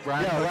 Yeah,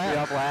 Brian hooked me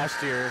up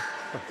last year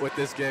with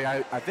this gig.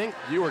 I think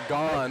you were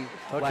gone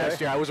last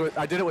year.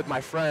 I did it with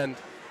my friend,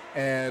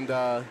 and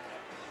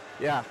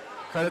yeah,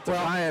 credit to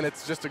Brian.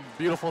 It's just a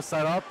beautiful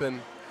setup,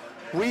 and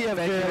we have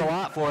thank you a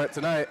lot for it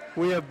tonight.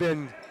 We have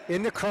been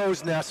in the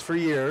crow's nest for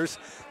years.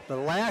 But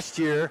last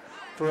year,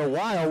 for a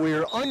while, we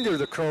were under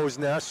the crow's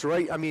nest,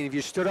 right? I mean, if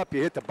you stood up,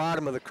 you hit the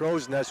bottom of the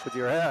crow's nest with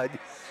your head.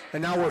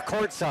 And now we're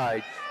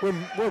courtside. We're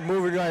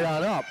moving right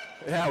on up.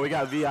 Yeah, we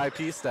got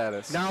VIP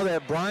status. Now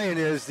that Brian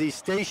is the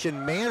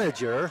station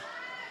manager,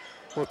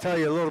 we'll tell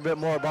you a little bit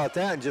more about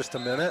that in just a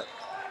minute.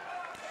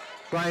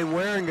 Brian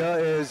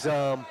Waringa is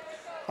our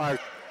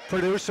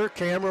producer,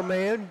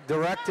 cameraman,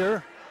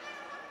 director,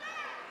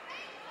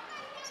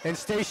 and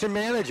station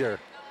manager.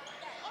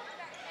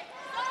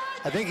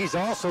 I think he's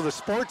also the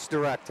sports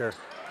director.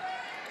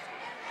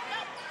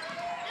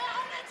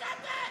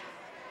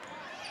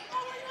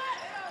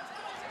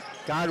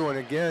 Godwin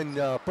again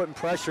putting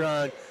pressure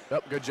on.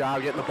 Yep, good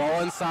job getting the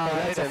ball inside.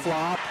 That's a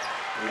flop.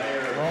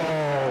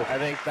 Oh, I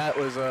think that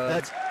was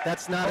a.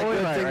 That's not a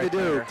good thing to do.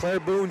 There.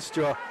 Claire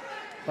Boonstra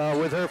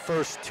with her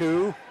first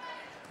 2.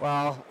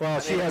 Well,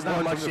 she has not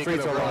one much from the she free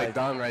could throw have really line.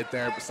 done right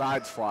there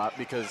besides flop,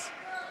 because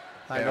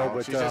I know,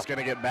 but she's just going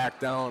to get back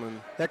down,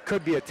 and that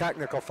could be a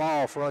technical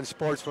foul for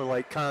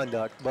unsportsmanlike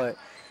conduct, but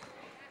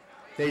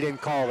they didn't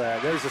call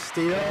that. There's a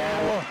steal.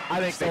 I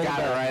think they got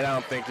it right. I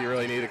don't think you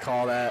really need to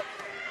call that.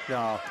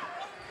 No.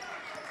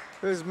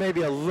 There's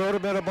maybe a little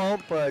bit of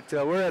bump, but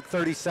we're at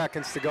 30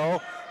 seconds to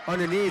go.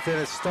 Underneath,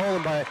 and it's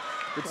stolen by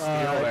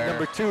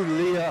number 2,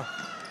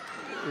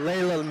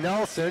 Layla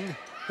Nelson.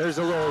 There's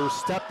a little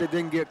step that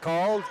didn't get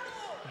called.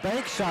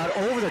 Bank shot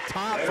over the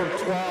top from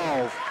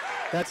 12.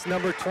 That's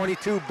number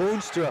 22,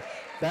 Boonstra.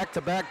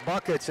 Back-to-back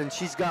buckets, and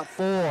she's got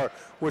 4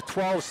 with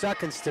 12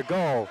 seconds to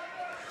go.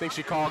 Think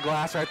she called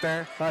glass right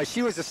there?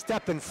 She was a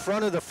step in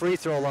front of the free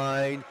throw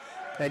line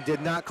and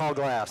did not call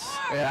glass.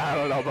 Yeah, I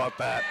don't know about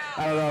that.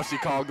 I don't know if she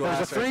called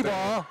glass. There's a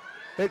 3-ball.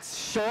 It's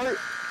short,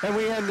 and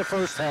we end the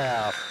first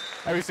half.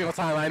 Every single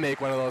time I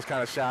make one of those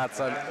kind of shots,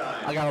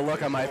 I got a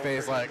look on my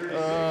face like,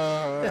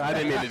 I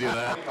didn't mean to do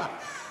that.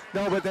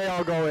 No, but they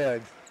all go in.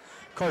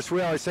 Of course,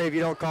 we always say if you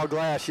don't call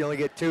glass, you only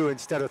get 2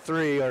 instead of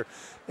 3, or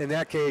in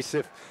that case,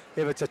 if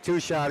it's a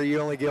 2-shotter, you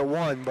only get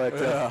 1.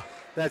 But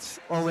that's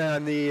only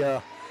on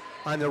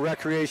the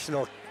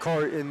recreational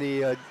court in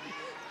the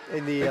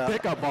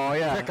pickup ball.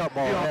 Yeah, pickup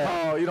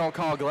ball. You don't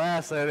call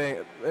glass,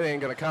 it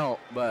ain't gonna count.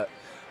 But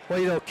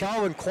well,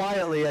 Calvin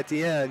quietly at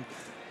the end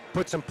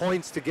put some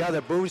points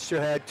together.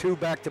 Booster had 2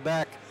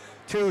 back-to-back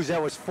twos.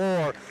 That was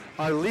 4.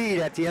 Our lead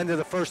at the end of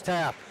the first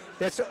half.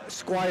 That's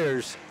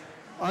Squires.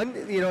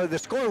 You know, the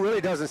score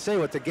really doesn't say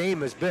what the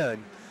game has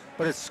been,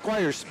 but it's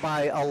Squires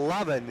by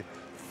 11,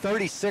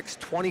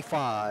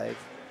 36-25.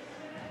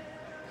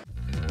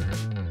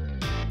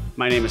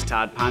 My name is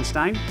Todd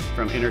Ponstein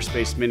from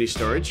Interspace Mini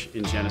Storage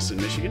in Jenison,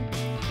 Michigan.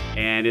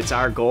 And it's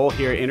our goal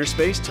here at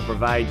Interspace to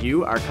provide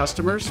you, our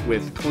customers,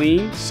 with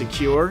clean,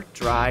 secure,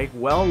 dry,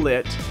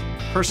 well-lit,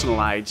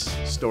 personalized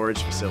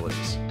storage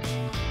facilities.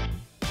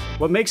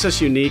 What makes us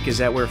unique is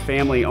that we're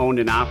family owned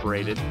and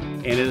operated,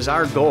 and it is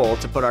our goal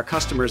to put our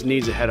customers'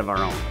 needs ahead of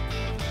our own.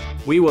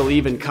 We will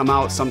even come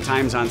out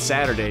sometimes on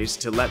Saturdays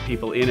to let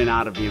people in and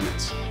out of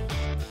units.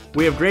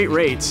 We have great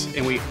rates,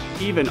 and we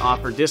even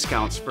offer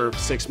discounts for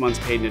 6 months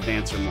paid in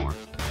advance or more.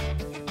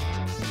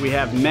 We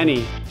have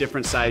many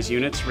different size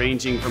units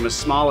ranging from as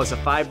small as a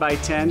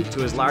 5x10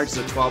 to as large as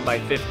a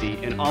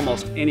 12x50 and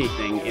almost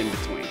anything in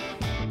between.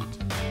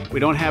 We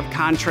don't have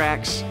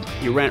contracts.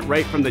 You rent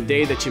right from the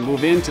day that you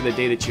move in to the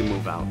day that you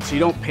move out, so you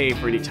don't pay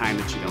for any time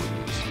that you don't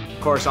use.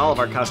 Of course, all of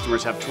our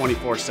customers have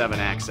 24/7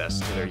 access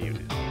to their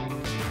unit.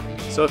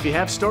 So if you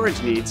have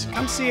storage needs,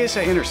 come see us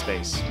at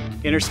Interspace.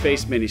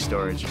 Interspace Mini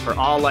Storage, for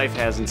all life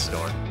has in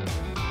store.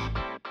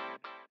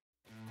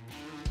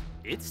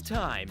 It's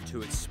time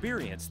to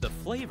experience the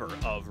flavor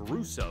of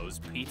Russo's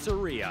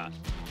Pizzeria.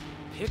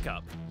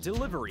 Pickup,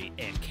 delivery,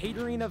 and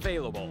catering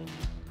available.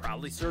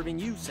 Proudly serving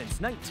you since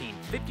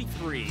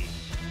 1953.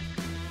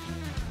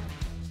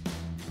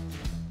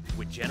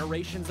 With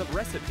generations of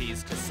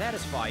recipes to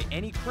satisfy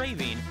any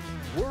craving,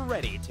 we're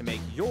ready to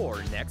make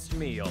your next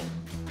meal.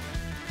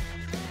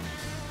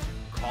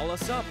 Call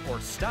us up or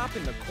stop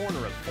in the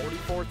corner of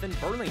 44th and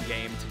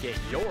Burlingame to get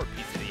your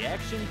piece of the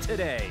action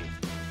today.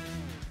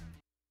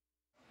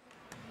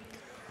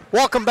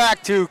 Welcome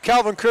back to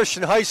Calvin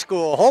Christian High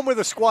School, home of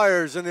the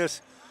Squires in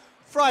this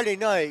Friday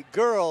night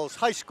girls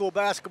high school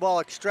basketball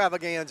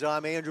extravaganza.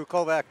 I'm Andrew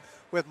Kovac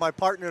with my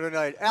partner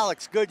tonight,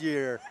 Alex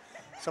Goodyear.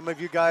 Some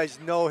of you guys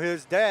know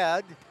his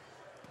dad,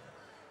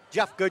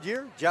 Jeff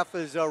Goodyear. Jeff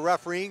is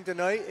refereeing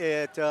tonight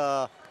at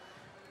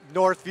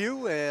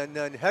Northview and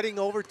then heading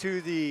over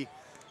to the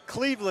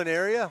Cleveland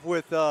area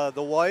with the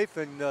wife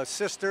and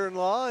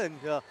sister-in-law and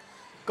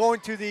going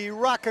to the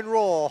Rock and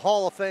Roll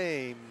Hall of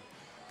Fame.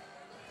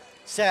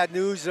 Sad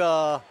news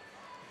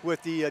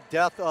with the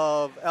death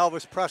of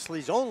Elvis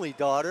Presley's only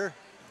daughter.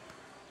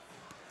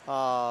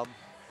 What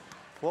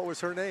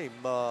was her name?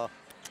 Not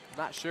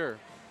sure.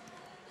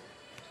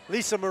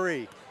 Lisa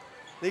Marie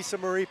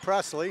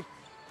Presley.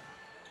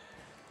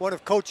 One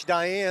of Coach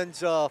Diane's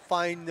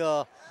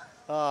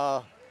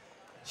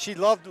she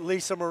loved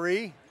Lisa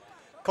Marie.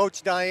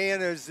 Coach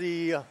Diane is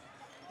the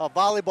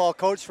volleyball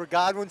coach for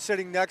Godwin,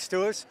 sitting next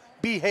to us,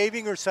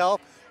 behaving herself.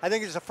 I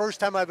think it's the first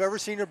time I've ever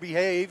seen her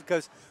behave,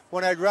 because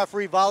when I'd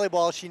referee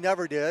volleyball, she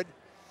never did.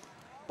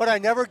 But I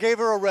never gave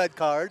her a red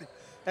card,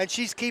 and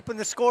she's keeping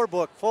the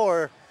scorebook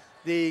for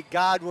the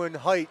Godwin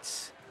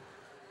Heights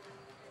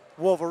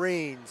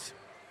Wolverines.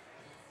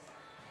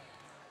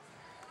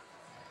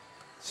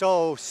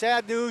 So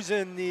sad news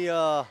in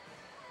the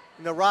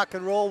rock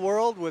and roll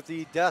world with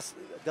the death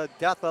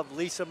of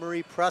Lisa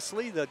Marie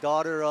Presley, the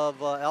daughter of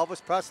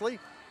Elvis Presley.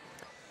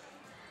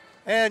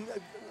 And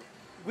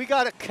we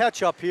got to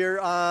catch up here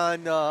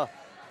on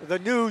the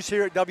news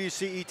here at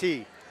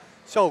WCET.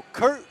 So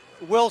Kurt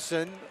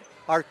Wilson,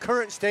 our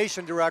current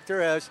station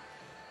director, has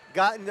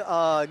gotten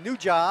a new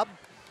job.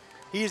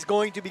 He is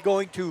going to be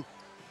going to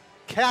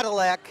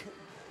Cadillac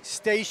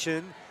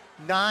Station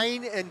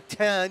 9 and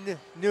 10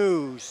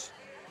 News.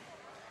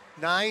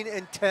 9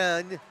 and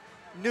 10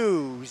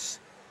 News.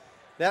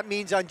 That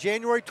means on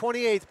January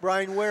 28th,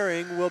 Brian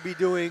Waring will be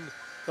doing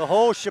the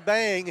whole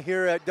shebang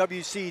here at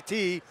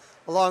WCET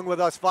along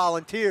with us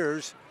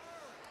volunteers.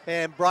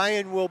 And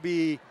Brian will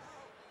be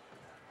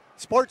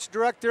sports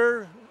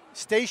director,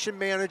 station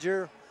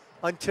manager,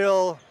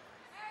 until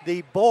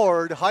the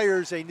board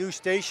hires a new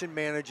station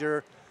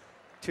manager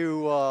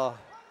to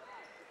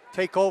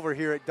take over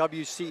here at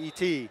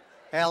WCET.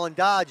 Alan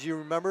Dodge, you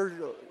remember,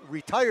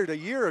 retired a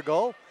year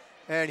ago,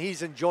 and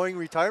he's enjoying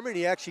retirement.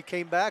 He actually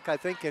came back, I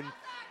think, and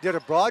did a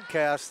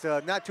broadcast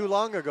not too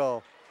long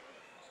ago.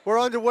 We're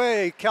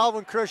underway.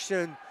 Calvin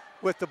Christian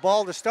with the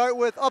ball to start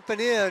with, up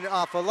and in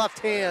off a left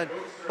hand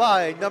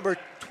by number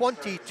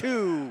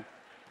 22.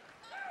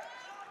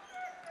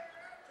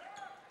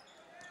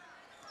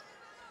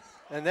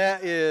 And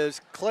that is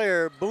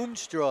Claire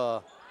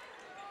Boomstra.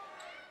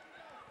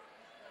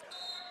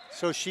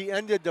 So she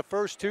ended the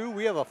first two.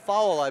 We have a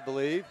foul, I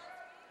believe.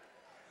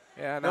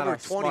 Yeah, not number a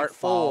 24. smart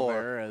foul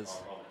there, as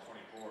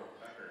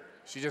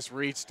she just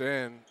reached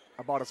in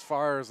about as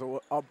far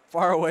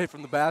away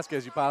from the basket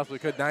as you possibly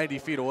could, 90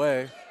 feet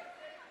away.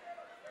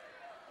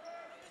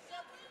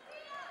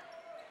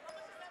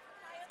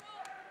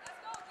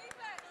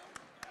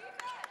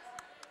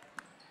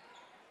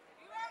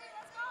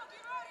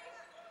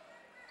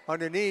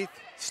 Underneath,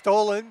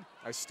 stolen.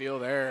 Nice steal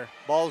there.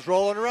 Ball's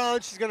rolling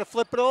around. She's going to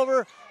flip it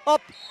over.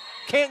 Up.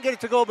 Can't get it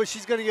to go, but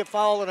she's going to get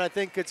fouled, and I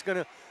think it's going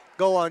to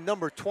go on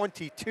number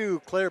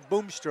 22, Claire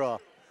Boomstra.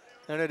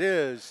 And it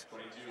is.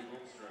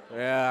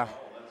 Yeah.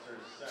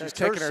 She's That's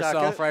kicking her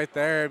herself second. right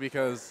there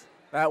because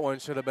that one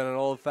should have been an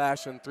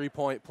old-fashioned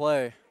three-point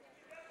play.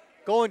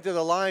 Going to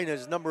the line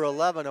is number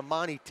 11,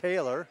 Amani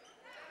Taylor.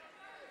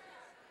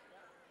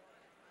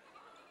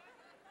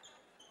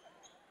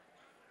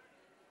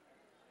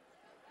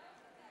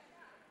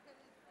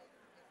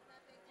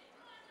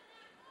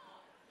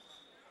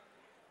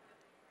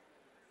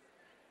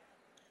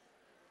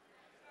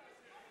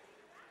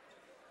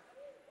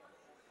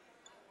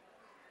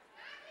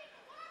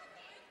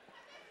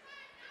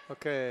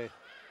 Okay.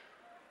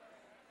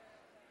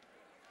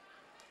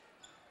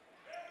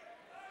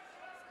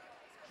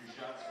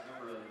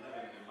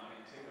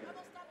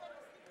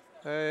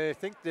 I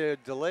think the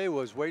delay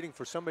was waiting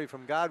for somebody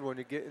from Godwin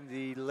to get in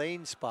the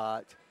lane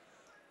spot.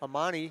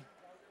 Amani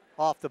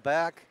off the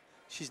back.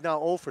 She's now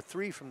 0 for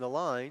 3 from the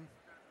line.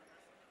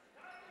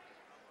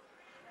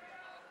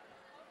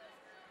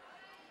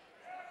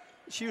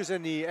 She was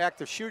in the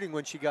act of shooting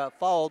when she got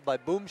fouled by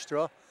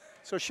Boomstra,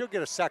 so she'll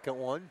get a second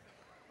one.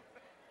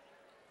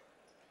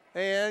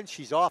 And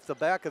she's off the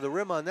back of the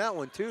rim on that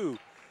one too.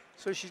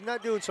 So she's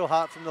not doing so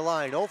hot from the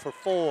line, 0 for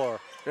 4.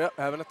 Yep,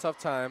 having a tough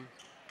time.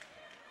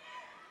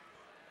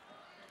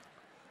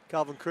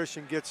 Calvin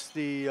Christian gets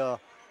the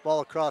ball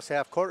across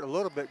half court a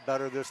little bit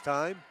better this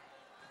time.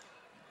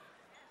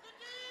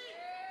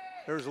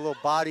 There's a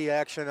little body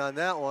action on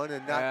that one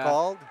and not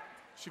called.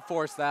 She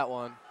forced that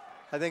one.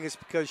 I think it's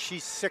because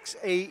she's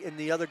 6'8" and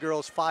the other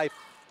girl's 5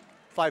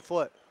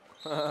 foot,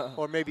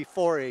 or maybe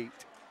 4'8".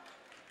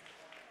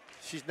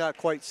 She's not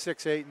quite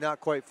 6'8",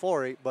 not quite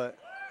 4'8", but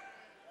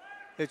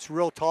it's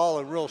real tall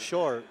and real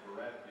short.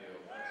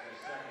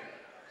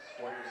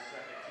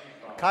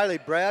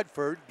 Kylie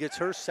Bradford gets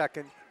her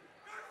second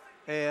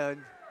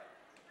and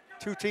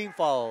 2 team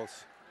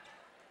fouls.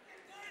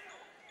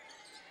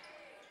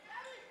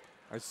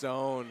 A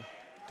zone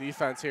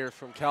defense here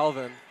from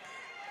Calvin.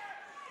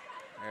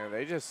 And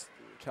they just,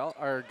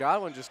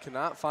 Godwin just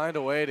cannot find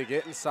a way to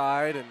get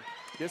inside and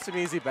get some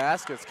easy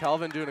baskets.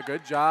 Calvin doing a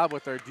good job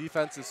with their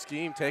defensive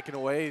scheme, taking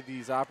away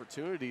these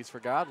opportunities for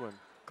Godwin.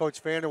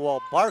 Coach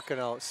Vanderwall barking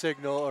out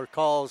signal or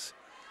calls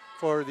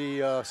for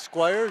the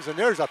Squires, and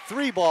there's a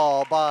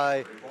 3-ball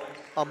by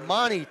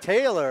Amani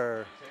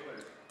Taylor.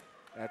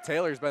 Yeah,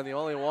 Taylor's been the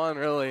only one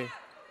really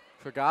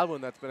for Godwin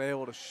that's been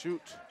able to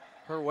shoot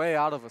her way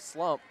out of a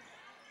slump.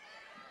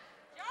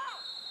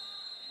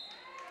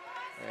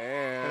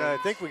 And I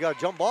think we got a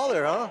jump ball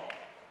there, huh?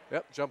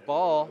 Yep, jump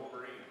ball.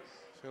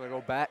 It's going to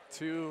go back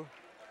to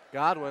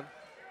Godwin.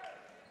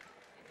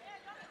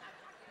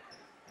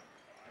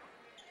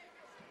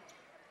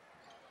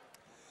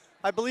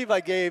 I believe I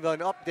gave an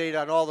update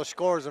on all the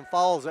scores and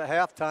fouls at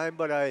halftime,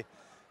 but I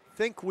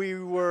think we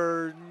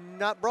were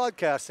not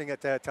broadcasting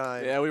at that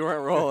time. Yeah, we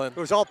weren't rolling. It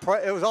was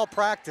all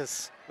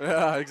practice.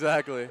 Yeah,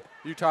 exactly.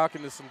 You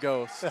talking to some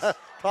ghosts.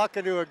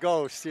 Talking to a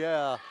ghost,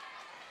 yeah.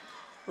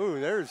 Ooh,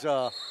 there's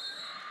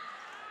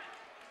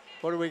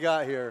what do we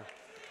got here?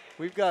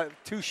 We've got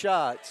 2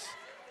 shots.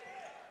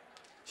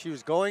 She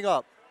was going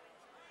up.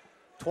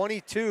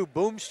 22,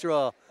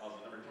 Boomstra.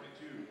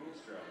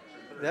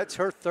 That's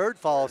her third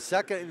foul,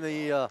 second in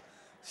the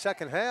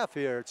second half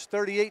here. It's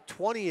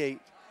 38-28.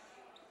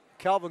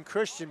 Calvin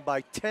Christian by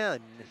 10.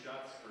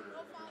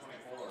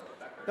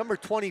 Number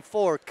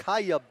 24,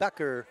 Kaya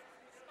Becker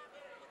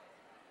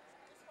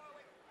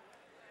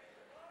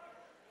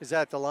is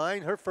at the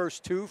line. Her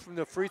first 2 from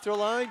the free throw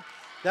line.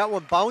 That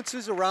one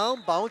bounces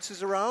around,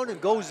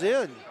 and goes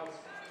in.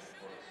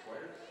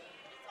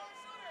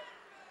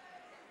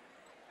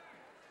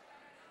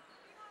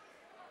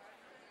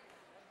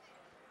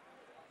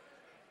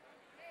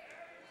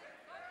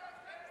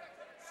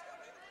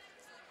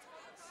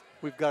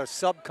 We've got a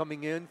sub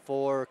coming in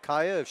for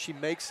Kaya if she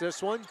makes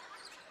this one,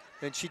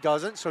 and she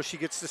doesn't, so she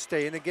gets to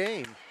stay in the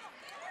game.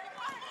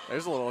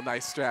 There's a little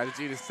nice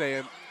strategy to stay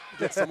in,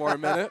 get some more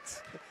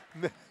minutes.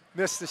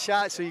 Miss the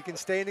shot so you can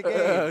stay in the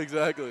game.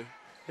 Exactly.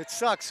 It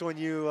sucks when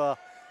you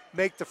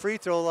make the free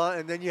throw line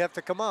and then you have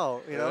to come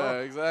out, you know? Yeah,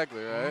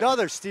 exactly, right?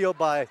 Another steal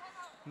by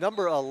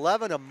number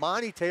 11,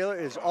 Amani Taylor,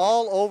 is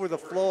all over the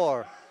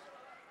floor.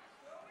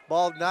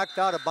 Ball knocked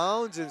out of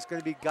bounds, and it's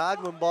going to be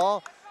Godwin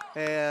ball.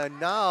 And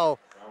now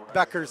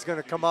Becker's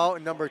going to come out,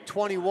 and number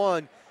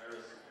 21,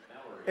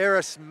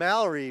 Eris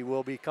Mallory,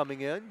 will be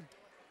coming in.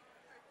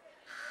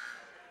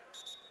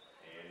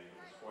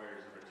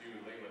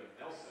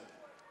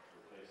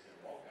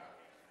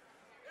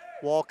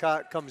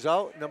 Walcott comes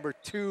out. Number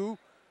 2,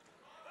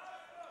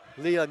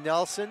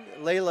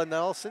 Layla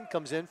Nelson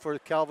comes in for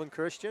Calvin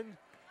Christian.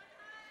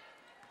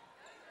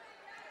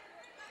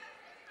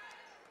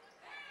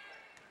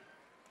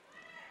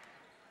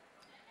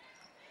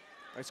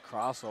 Nice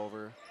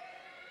crossover,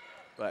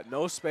 but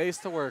no space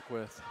to work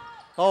with.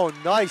 Oh,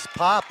 nice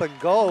pop and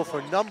go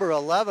for number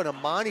 11.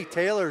 Amani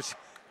Taylor's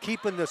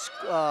keeping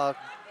the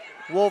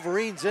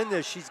Wolverines in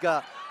this. She's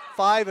got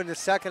 5 in the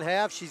second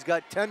half. She's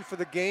got 10 for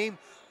the game.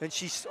 And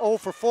she's 0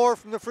 for 4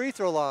 from the free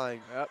throw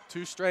line. Yep,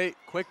 2 straight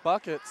quick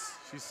buckets.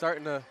 She's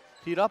starting to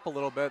heat up a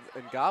little bit,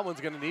 and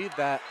Godwin's going to need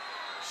that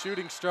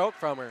shooting stroke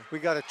from her. We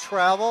got a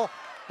travel,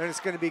 and it's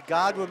going to be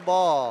Godwin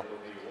ball.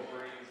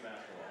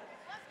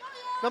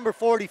 Number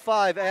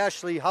 45,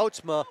 Ashley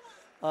Houtsma,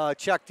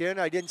 checked in.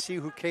 I didn't see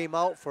who came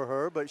out for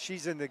her, but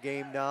she's in the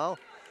game now.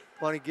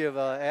 Want to give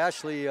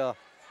Ashley a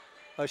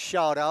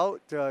shout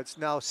out. It's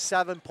now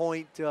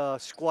 7-point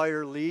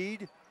Squire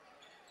lead.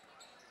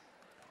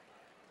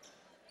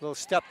 Little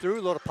step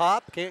through, little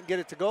pop, can't get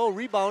it to go.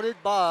 Rebounded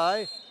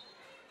by,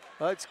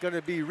 it's going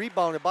to be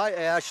rebounded by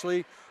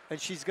Ashley,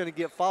 and she's going to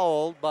get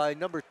fouled by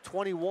number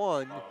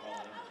 21.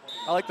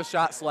 I like the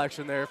shot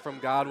selection there from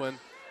Godwin.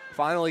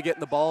 Finally getting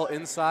the ball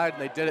inside,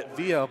 and they did it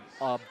via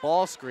a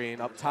ball screen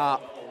up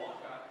top.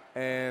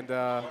 And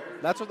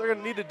that's what they're going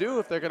to need to do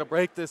if they're going to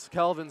break this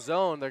Kelvin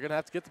zone. They're going to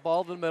have to get the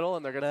ball to the middle,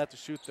 and they're going to have to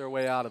shoot their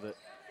way out of it.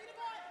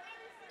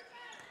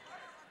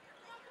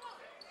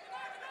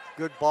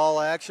 Good ball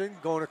action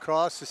going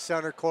across the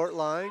center court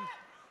line.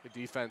 Good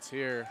defense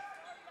here.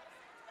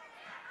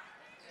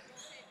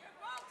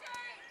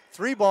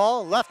 3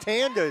 ball,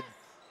 left-handed,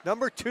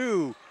 number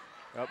 2.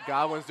 Yep,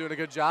 Godwin's doing a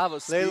good job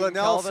of Layla speeding Kelvin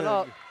Nelson.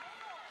 up.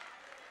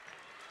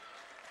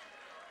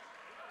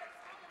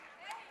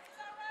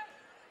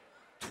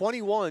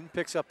 21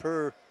 picks up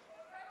her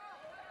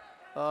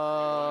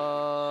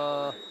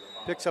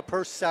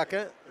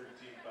second.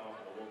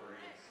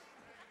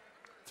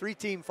 3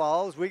 team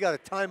fouls. We got a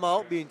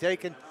timeout being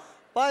taken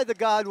by the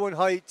Godwin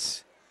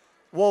Heights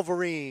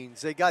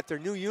Wolverines. They got their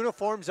new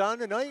uniforms on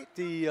tonight.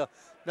 The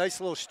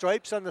nice little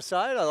stripes on the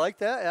side. I like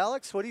that.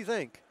 Alex, what do you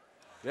think?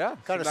 Yeah,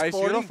 Kind of nice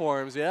sporty.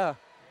 uniforms, yeah.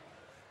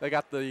 They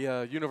got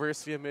the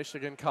University of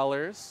Michigan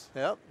colors.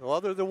 Yep. Well,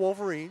 they're the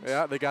Wolverines.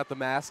 Yeah, they got the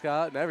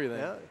mascot and everything.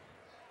 Yeah.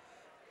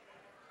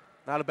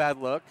 Not a bad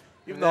look,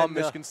 even And though I'm a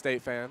then, Michigan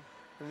State fan.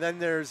 And then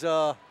there's,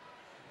 what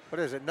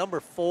is it, number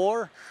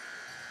 4?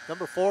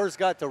 Number 4's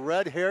got the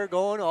red hair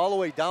going all the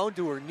way down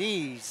to her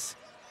knees.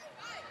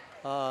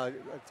 I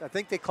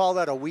think they call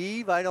that a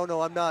weave. I don't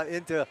know. I'm not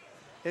into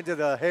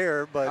the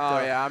hair, but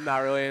Yeah, I'm not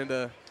really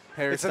into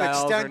hairstyles. it's an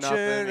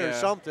extension or, or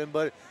something.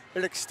 But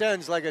it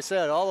extends, like I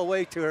said, all the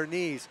way to her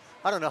knees.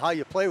 I don't know how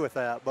you play with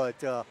that, but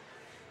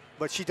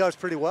she does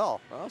pretty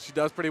well. Well, she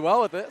does pretty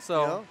well with it.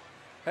 So, You know?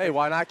 hey,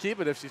 why not keep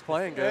it if she's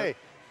playing good? Hey,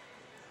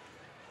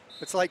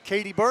 it's like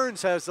Katie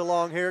Burns has the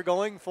long hair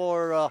going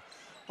for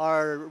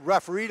our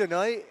referee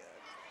tonight.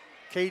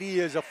 Katie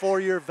is a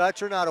 4-year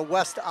veteran out of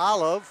West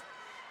Olive.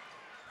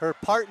 Her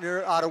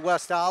partner out of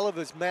West Olive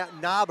is Matt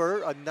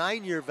Knobber, a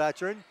 9-year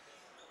veteran.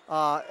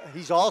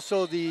 He's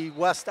also the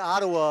West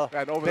Ottawa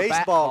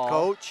baseball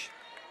coach.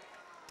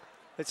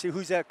 Let's see,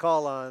 who's that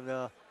call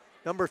on?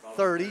 Number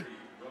 30.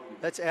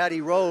 That's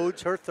Addie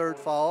Rhodes, her 3rd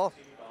foul.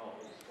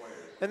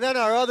 And then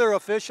our other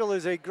official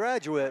is a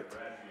graduate,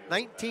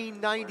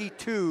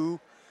 1992,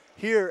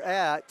 here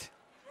at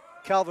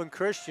Calvin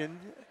Christian.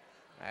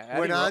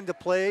 Went on to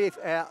play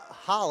at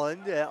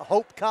Holland at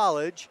Hope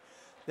College.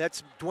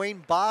 That's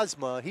Dwayne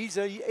Bosma. He's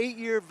a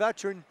 8-year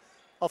veteran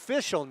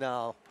official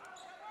now.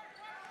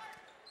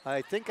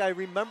 I think I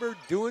remember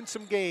doing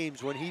some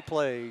games when he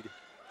played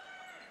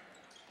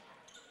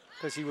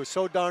because he was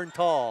so darn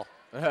tall.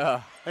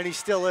 Yeah. And he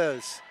still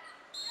is.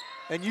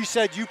 And you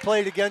said you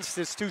played against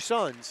his 2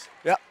 sons.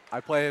 Yep,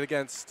 I played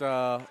against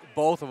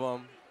both of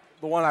them.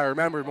 The one I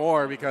remembered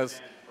more because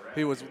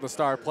he was the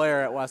star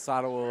player at West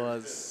Ottawa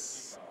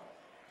was,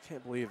 I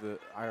can't believe that,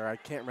 I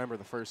can't remember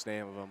the first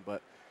name of him,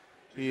 but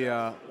he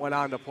went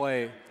on to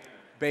play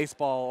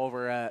baseball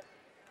over at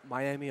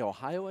Miami,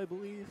 Ohio, I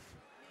believe.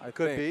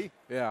 Could be.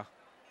 Yeah.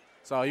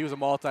 So he was a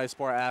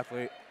multi-sport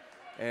athlete,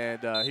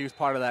 and he was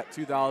part of that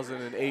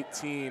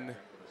 2018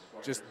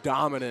 just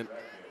dominant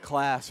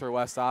class for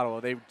West Ottawa.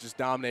 They just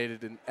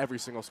dominated in every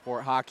single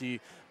sport: hockey,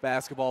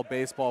 basketball,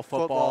 baseball,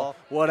 football,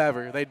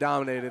 whatever. They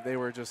dominated. They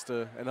were just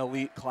an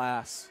elite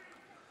class.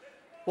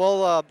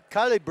 Well,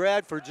 Kylie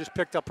Bradford just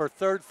picked up her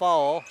 3rd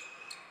foul,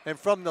 and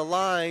from the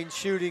line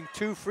shooting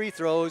 2 free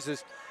throws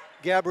is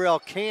Gabrielle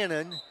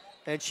Cannon,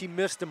 and she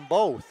missed them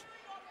both.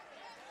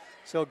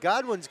 So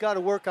Godwin's got to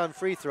work on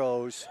free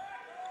throws.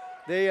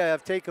 They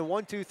have taken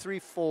 1, 2, 3,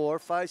 4,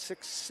 5,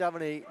 6,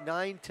 7, 8,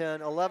 9,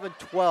 10, 11,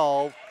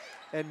 12,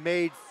 and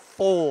made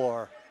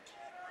 4.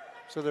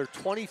 So they're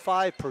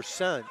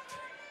 25%.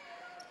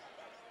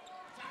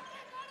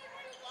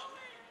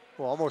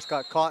 Well, almost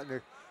got caught in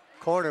the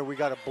corner. We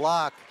got a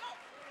block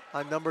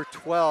on number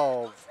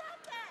 12.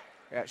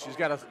 Yeah, she's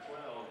got to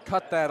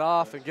cut that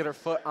off and get her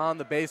foot on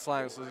the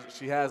baseline so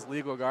she has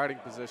legal guarding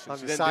position. On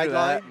she the didn't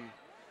sideline? do that.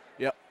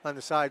 Yep. On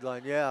the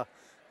sideline, yeah.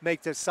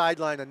 Make the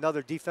sideline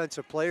another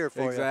defensive player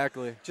for you.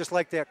 Exactly. Just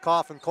like that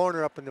coffin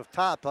corner up in the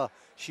top.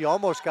 She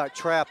almost got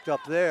trapped up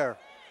there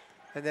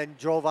and then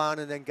drove on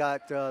and then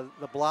got the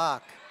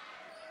block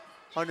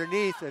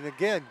underneath. And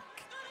again,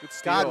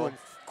 Godwin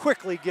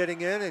quickly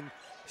getting in and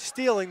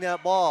stealing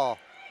that ball.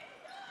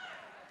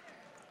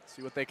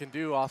 See what they can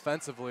do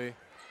offensively.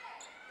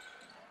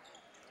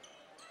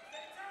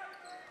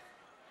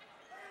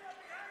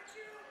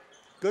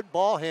 Good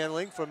ball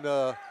handling from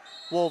the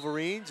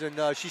Wolverines, and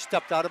she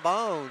stepped out of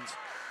bounds.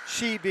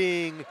 She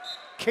being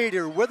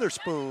Cater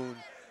Witherspoon.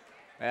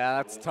 Yeah,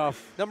 that's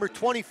tough. Number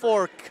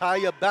 24,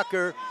 Kaya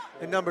Becker,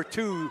 and number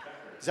 2,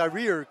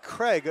 Zaire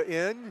Craig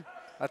in.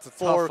 That's a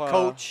for tough,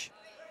 Coach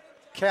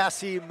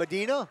Cassie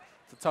Medina.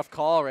 It's a tough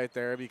call right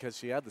there because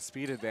she had the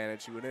speed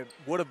advantage. She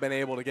would have been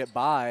able to get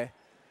by.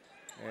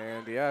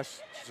 And, yeah, she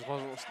just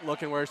wasn't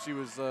looking where she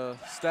was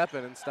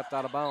stepping and stepped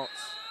out of bounds.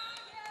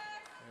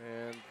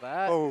 And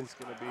that is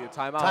going to be a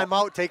timeout.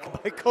 Timeout taken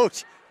by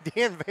Coach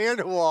Dan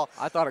Vanderwall.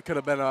 I thought it could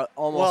have been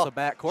almost a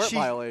backcourt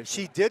violation.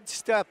 She did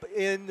step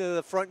into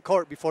the front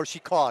court before she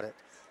caught it.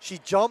 She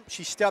jumped,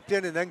 she stepped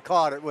in, and then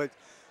caught it. Was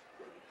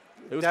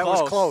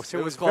close.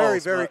 It was very,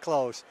 very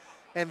close.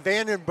 And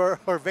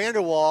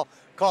Vanderwall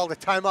called a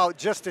timeout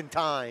just in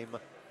time.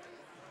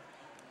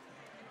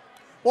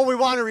 Well, we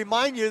want to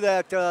remind you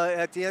that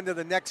at the end of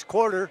the next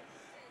quarter,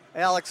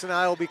 Alex and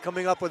I will be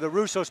coming up with a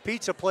Russo's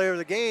Pizza player of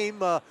the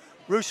game.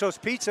 Russo's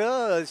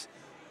Pizza is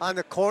on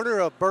the corner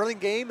of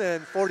Burlingame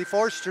and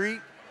 44th Street.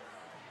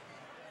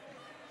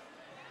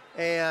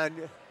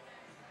 And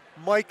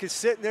Mike is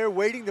sitting there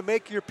waiting to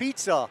make your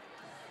pizza.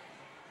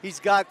 He's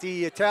got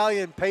the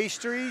Italian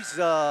pastries.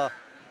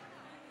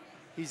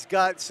 He's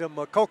got some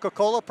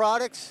Coca-Cola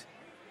products.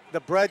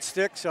 The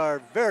breadsticks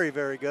are very,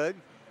 very good.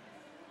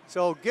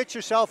 So get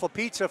yourself a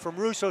pizza from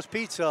Russo's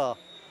Pizza.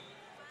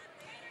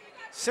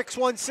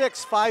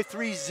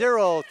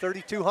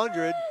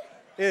 616-530-3200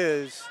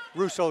 is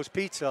Russo's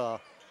Pizza.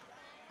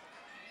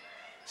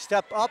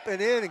 Step up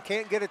and in and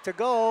can't get it to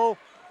go.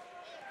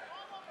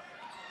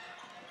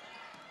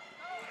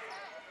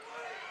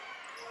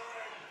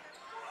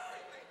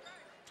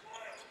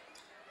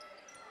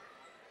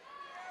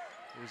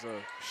 There's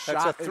a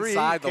That's shot a 3,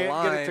 inside the can't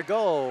line. get it to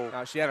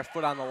go. She had her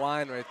foot on the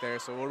line right there,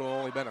 so it would have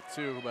only been a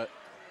 2, but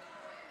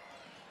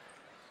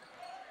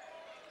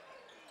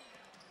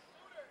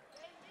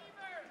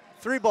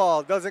Three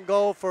ball doesn't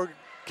go for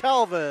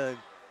Calvin.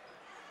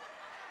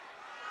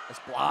 it's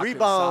blocked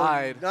Rebound,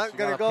 inside. not She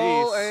going to got a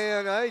go, piece.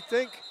 and I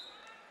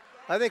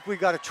think we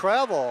got to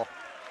travel.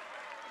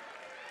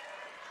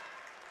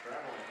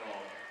 Traveling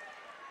call.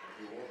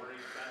 The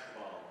Wolverines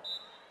basketball.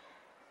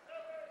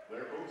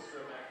 Blair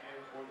Boomstra back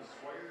in for the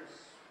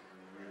Squires.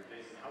 We're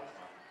facing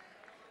Houseman.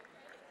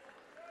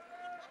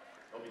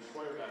 It'll be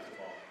Squire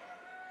basketball.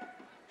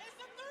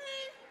 It's a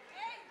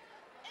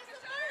 3. It's a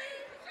 3.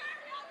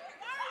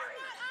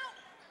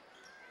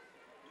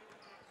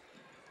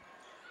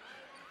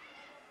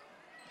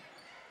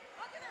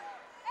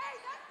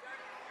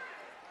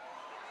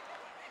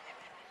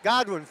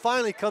 Godwin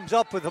finally comes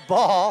up with the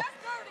ball.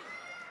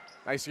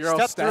 Nice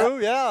Euro step.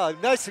 Through, yeah,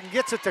 nice, and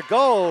gets it to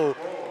go.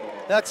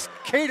 That's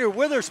Cater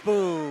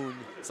Witherspoon.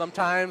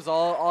 Sometimes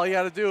all you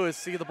got to do is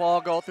see the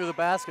ball go through the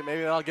basket.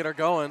 Maybe that'll get her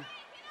going.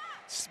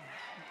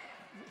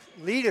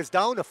 Lead is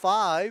down to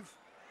 5.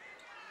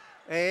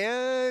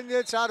 And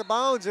it's out of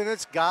bounds, and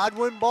it's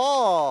Godwin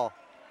ball.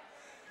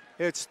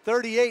 It's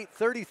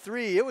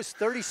 38-33. It was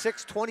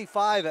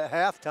 36-25 at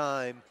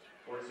halftime.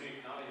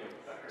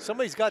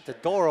 Somebody's got the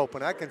door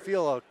open. I can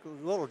feel a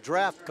little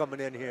draft coming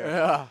in here.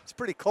 Yeah. It's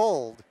pretty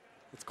cold.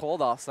 It's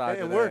cold outside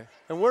And today.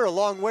 we're a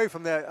long way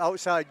from that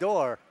outside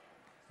door.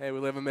 Hey, we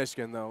live in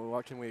Michigan, though.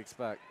 What can we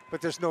expect?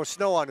 But there's no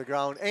snow on the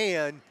ground.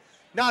 And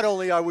not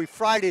only are we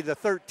Friday the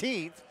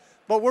 13th,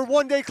 but we're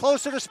one day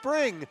closer to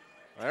spring.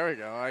 There we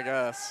go, I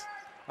guess.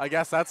 I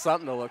guess that's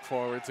something to look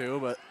forward to,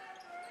 but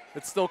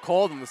it's still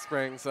cold in the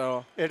spring,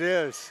 so. It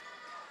is.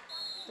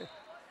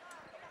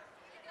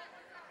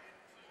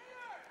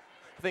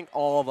 I think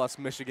all of us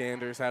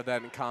Michiganders have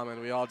that in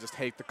common. We all just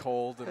hate the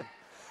cold, and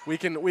we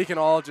can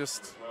all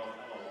just,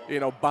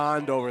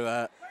 bond over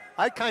that.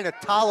 I kind of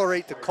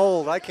tolerate the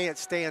cold. I can't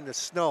stand the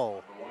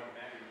snow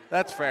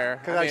That's fair.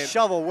 because I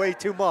shovel way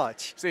too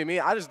much. See,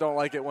 me, I just don't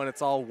like it when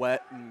it's all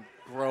wet and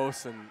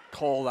gross and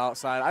cold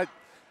outside.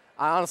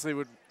 I honestly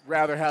would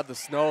rather have the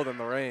snow than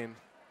the rain.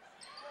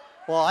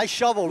 Well, I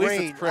shovel At least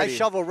rain. it's pretty. I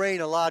shovel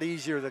rain a lot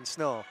easier than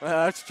snow.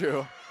 That's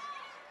true.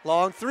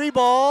 Long 3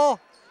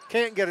 ball.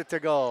 Can't get it to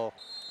go.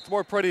 It's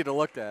more pretty to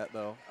look at,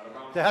 though.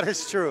 That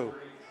is true.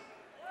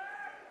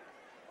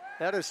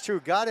 That is true.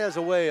 God has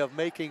a way of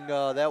making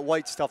that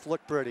white stuff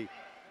look pretty.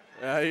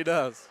 Yeah, he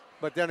does.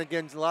 But then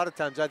again, a lot of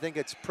times I think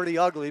it's pretty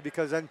ugly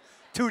because then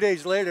 2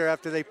 days later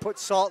after they put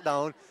salt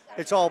down,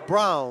 it's all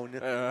brown.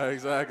 Yeah,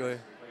 exactly.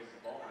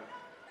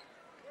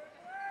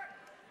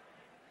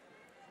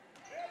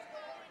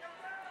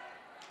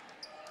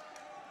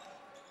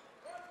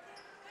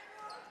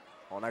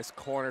 Oh, nice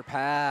corner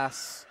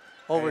pass.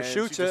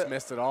 Overshoots she just it.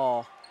 missed it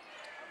all.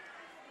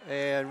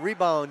 And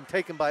rebound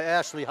taken by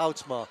Ashley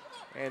Houtsma.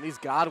 And these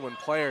Godwin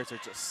players are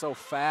just so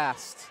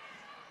fast.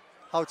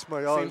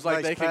 Houtsma, Seems like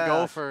nice they can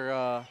go pass.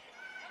 for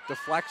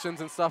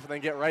deflections and stuff and then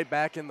get right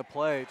back in the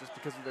play just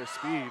because of their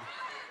speed.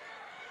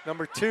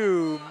 Number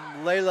 2,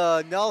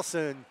 Layla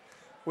Nelson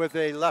with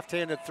a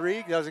left-handed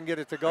 3. Doesn't get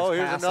it to go. Nice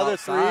Here's pass another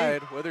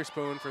outside. 3.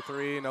 Witherspoon for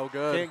 3, no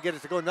good. Can't get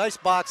it to go. Nice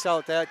box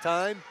out that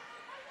time.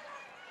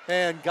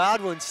 And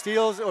Godwin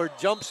steals or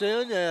jumps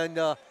in and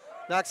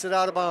knocks it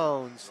out of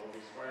bounds.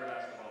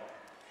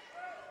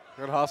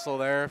 Good hustle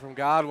there from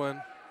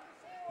Godwin.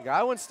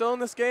 Godwin's still in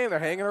this game. They're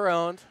hanging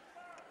around.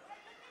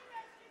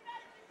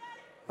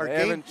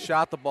 They haven't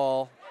shot the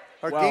ball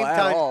our well game at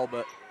time, all,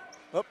 but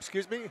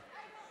excuse me.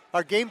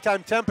 Our game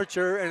time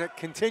temperature, and it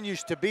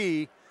continues to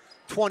be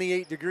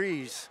 28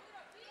 degrees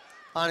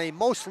on a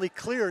mostly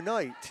clear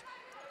night.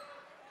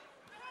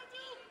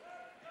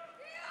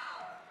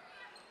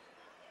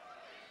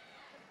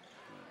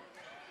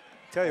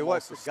 Tell you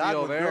what, almost the a steal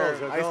Godwin there.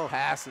 girls are Nice going.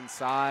 pass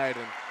inside.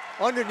 And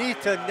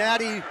Underneath to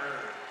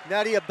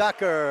Nadia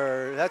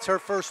Becker. That's her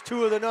first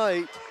 2 of the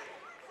night.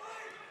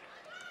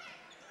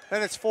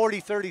 And it's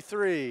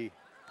 40-33.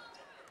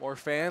 more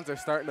fans are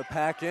starting to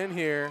pack in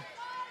here.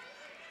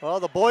 Well,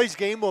 the boys'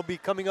 game will be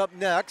coming up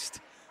next.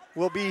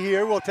 We'll be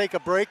here. We'll take a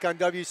break on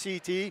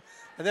WCET,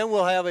 and then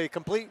we'll have a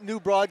complete new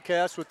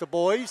broadcast with the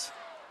boys.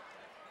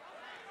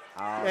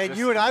 And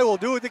you and I will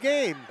do the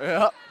game.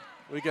 Yeah,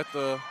 we get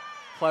the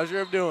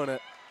pleasure of doing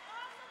it.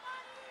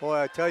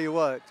 Boy, I tell you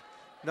what,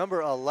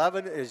 number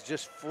 11 is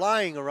just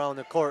flying around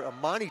the court.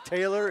 Amani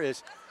Taylor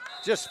is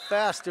just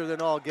faster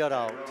than all get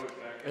out.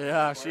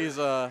 Yeah, she's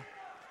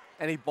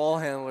any ball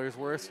handler's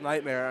worst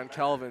nightmare on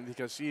Kelvin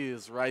because she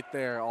is right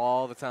there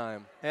all the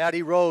time.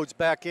 Addie Rhodes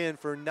back in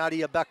for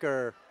Nadia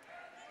Becker.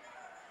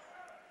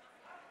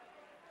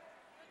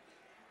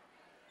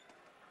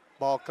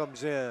 Ball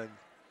comes in.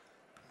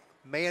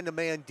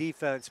 Man-to-man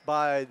defense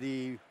by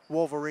the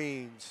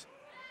Wolverines.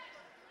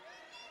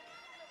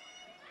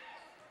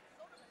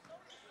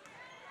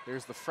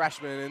 There's the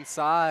freshman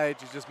inside.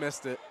 She just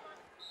missed it.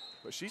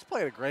 But she's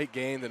played a great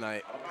game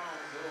tonight.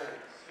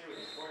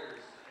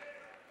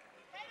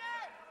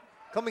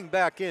 Coming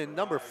back in,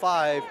 number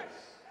 5,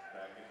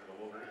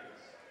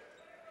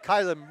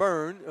 Kylan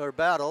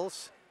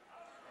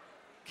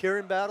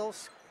Kieran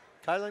Battles?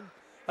 Kylan?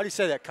 How do you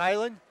say that?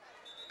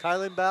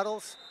 Kylan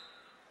Battles?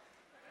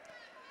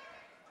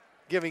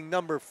 Giving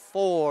number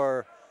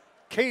 4,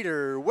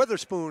 Cater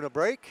Witherspoon, a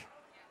break.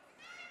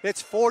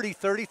 It's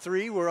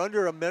 40-33. We're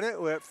under a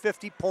minute. We're at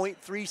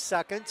 50.3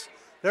 seconds.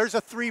 There's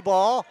a 3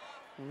 ball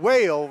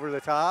way over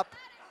the top.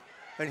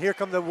 And here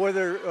come the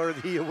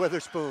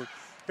Witherspoon.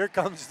 Here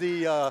comes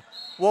the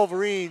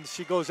Wolverines.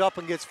 She goes up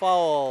and gets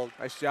fouled.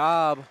 Nice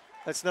job.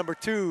 That's number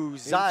 2, In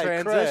Zai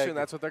transition, Craig.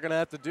 that's what they're going to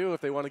have to do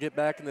if they want to get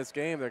back in this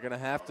game. They're going to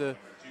have to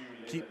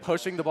keep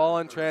pushing the ball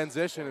in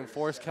transition and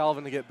force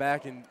Calvin to get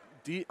back in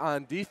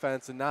on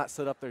defense and not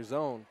set up their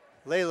zone.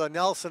 Layla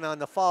Nelson on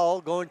the foul,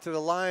 going to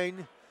the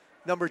line.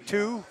 Number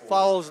 2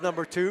 fouls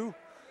number 2.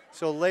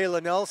 So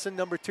Layla Nelson,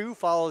 number 2,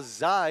 fouls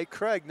Zai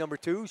Craig, number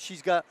 2.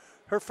 She's got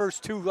her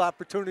first 2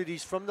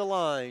 opportunities from the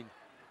line.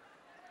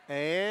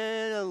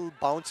 And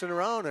bouncing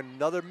around,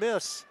 another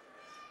miss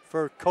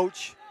for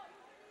Coach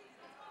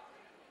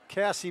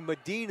Cassie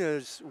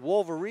Medina's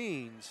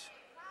Wolverines.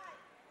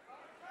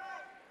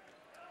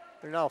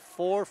 They're now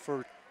 4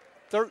 for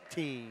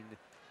 13.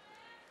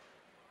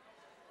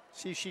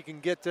 See if she can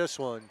get this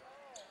one.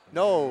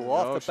 No,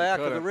 off the back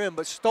of the rim,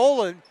 but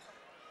stolen.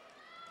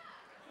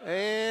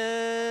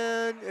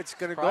 And it's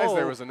going to go.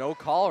 There was a no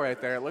call right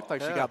there. It looked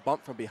like she got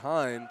bumped from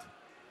behind.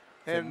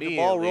 And the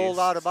ball rolled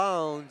out of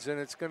bounds, and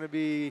it's going to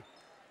be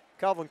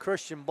Calvin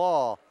Christian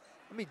ball.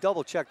 Let me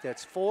double check.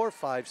 That's 4,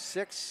 5,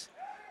 6,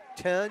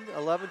 10,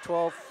 11,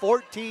 12,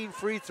 14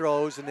 free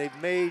throws, and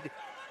they've made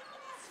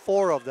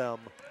 4 of them.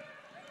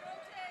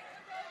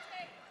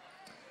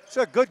 It's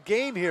a good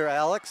game here,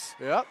 Alex.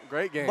 Yep,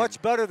 great game.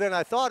 Much better than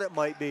I thought it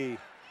might be.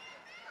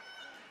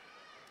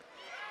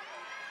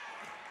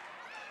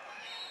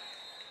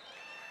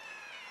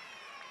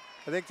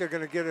 I think they're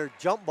going to get her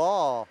jump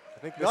ball.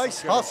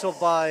 Nice hustle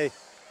by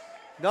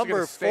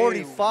number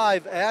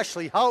 45,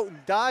 Ashley Houghton,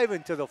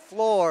 diving to the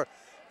floor,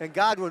 and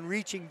Godwin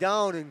reaching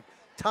down and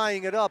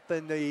tying it up.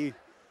 And the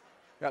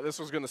this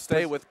was going to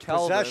stay with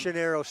Kelvin. Possession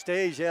arrow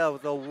stays,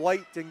 with the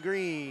white and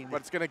green. But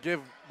it's going to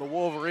give the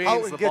Wolverines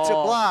Houghton the gets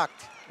ball it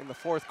blocked in the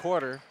 4th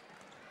quarter.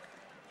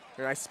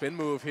 Very nice spin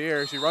move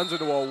here. She runs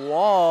into a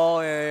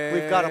wall, and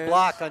we've got a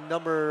block on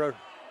number.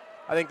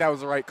 I think that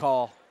was the right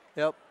call.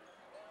 Yep.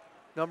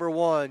 Number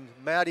 1,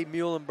 Maddie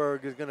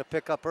Muhlenberg is going to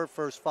pick up her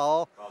first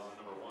foul.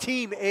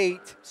 Team 8,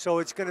 so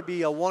it's going to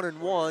be a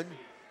 1-and-1.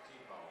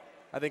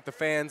 I think the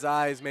fans'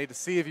 eyes made to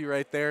see of you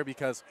right there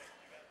because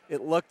it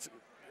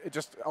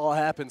just all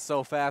happened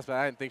so fast, but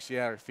I didn't think she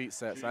had her feet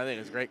set, so I think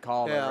it was a great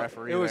call by the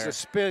referee. It was a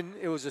spin.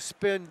 It was a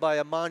spin by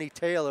Amani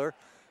Taylor.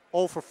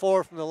 0 for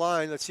 4 from the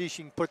line. Let's see if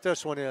she can put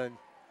this one in.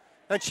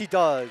 And she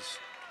does.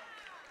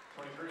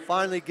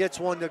 Finally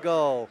gets one to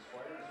go.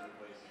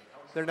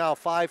 They're now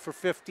 5 for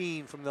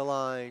 15 from the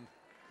line.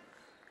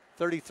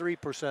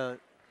 33%.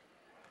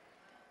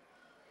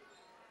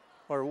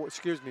 Or,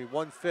 excuse me,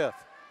 1/5.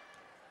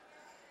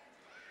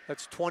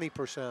 That's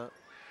 20%.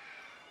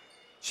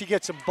 She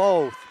gets them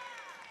both.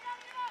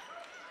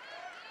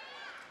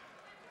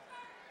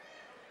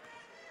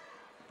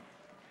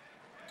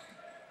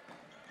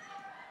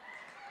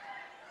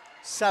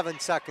 Seven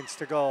seconds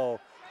to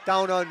go.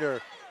 Down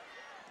under.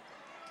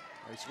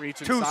 Nice reach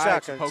 2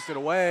 inside. seconds. She poked it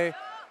away.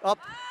 Up.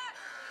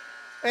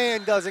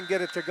 And doesn't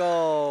get it to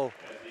go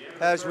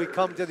as we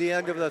come to the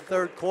end of the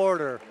 3rd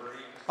quarter.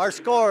 Our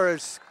score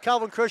is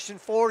Calvin Christian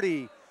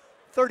 40,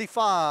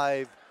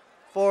 35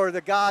 for the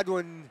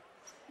Godwin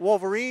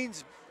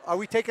Wolverines. Are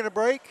we taking a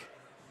break?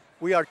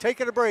 We are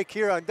taking a break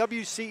here on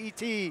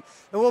WCET,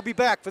 and we'll be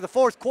back for the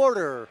fourth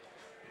quarter.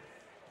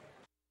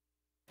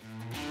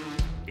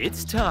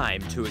 It's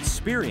time to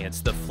experience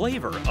the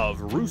flavor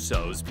of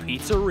Russo's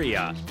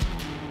Pizzeria.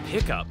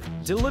 Pickup,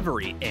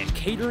 delivery, and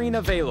catering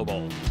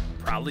available.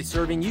 Proudly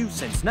serving you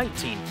since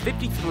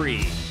 1953.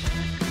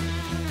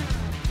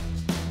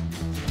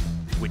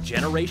 With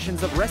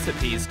generations of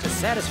recipes to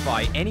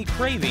satisfy any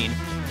craving,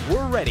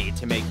 we're ready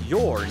to make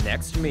your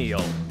next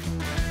meal.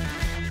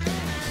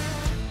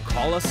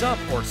 Call us up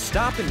or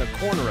stop in the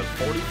corner of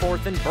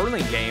 44th and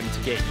Burlingame to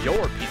get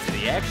your piece of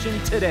the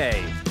action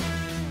today.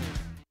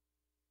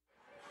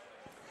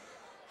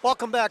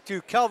 Welcome back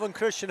to Calvin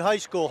Christian High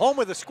School, home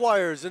of the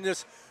Squires in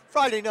this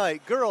Friday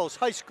night girls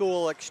high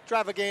school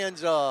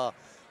extravaganza.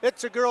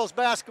 It's a girls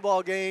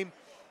basketball game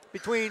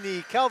between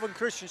the Calvin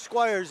Christian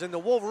Squires and the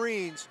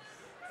Wolverines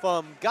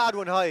from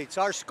Godwin Heights.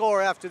 Our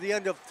score after the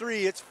end of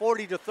 3, it's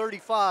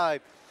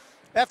 40-35.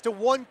 After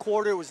one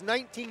quarter, it was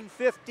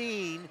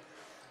 19-15.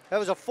 That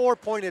was a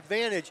 4-point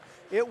advantage.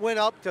 It went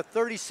up to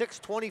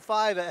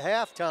 36-25 at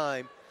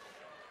halftime.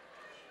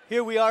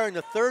 Here we are in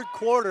the third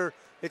quarter.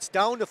 It's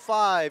down to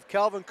 5.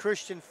 Calvin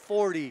Christian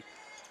 40.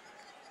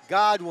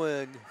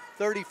 Godwin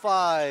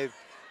 35.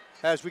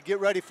 As we get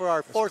ready for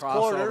our fourth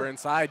quarter.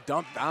 Inside,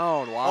 dump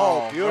down.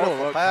 Wow. Oh,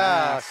 beautiful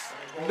pass.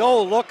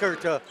 No looker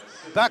to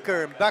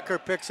Becker, and Becker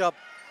picks up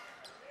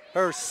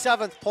her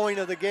 7th point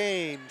of the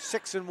game.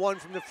 6-1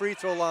 from the free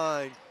throw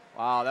line.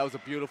 Wow, that was a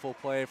beautiful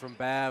play from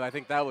Babb. I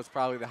think that was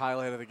probably the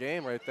highlight of the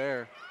game right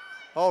there.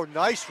 Oh,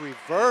 nice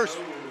reverse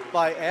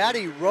by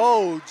Addie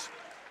Rhodes.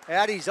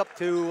 Addie's up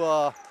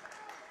to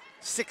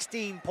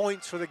 16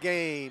 points for the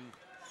game.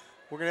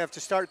 We're going to have to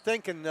start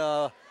thinking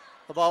about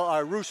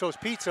our Russo's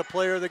Pizza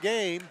player of the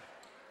game.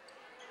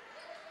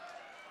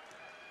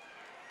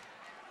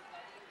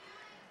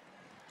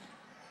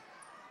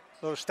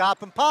 So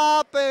stop and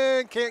pop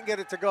and can't get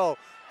it to go.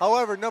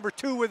 However, number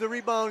 2 with the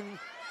rebound,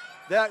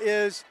 that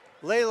is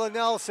Layla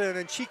Nelson,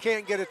 and she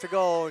can't get it to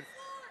go. And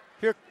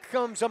here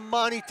comes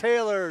Amani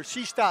Taylor.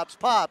 She stops,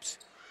 pops.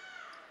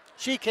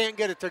 She can't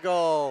get it to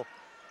go.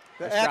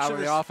 The action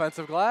on the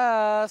offensive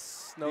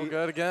glass. No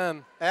good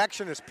again.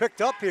 Action is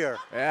picked up here.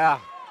 Yeah.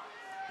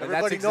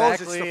 Everybody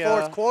knows it's the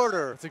fourth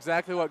quarter. That's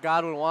exactly what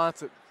Godwin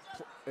wants.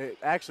 It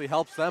actually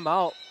helps them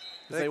out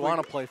because they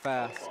want to play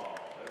fast.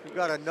 We've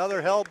got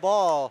another held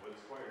ball.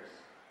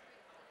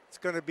 It's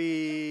going to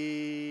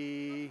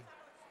be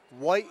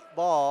white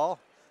ball,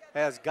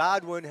 as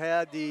Godwin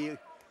had the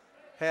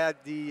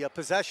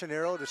possession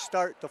arrow to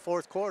start the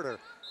fourth quarter.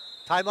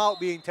 Timeout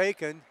being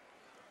taken.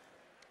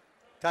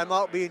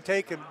 Timeout being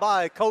taken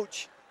by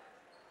Coach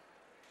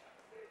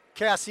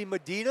Cassie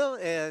Medina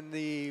and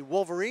the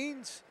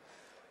Wolverines.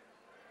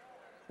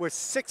 With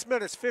 6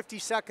 minutes, 50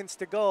 seconds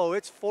to go,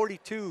 it's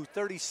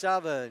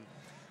 42-37.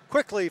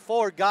 Quickly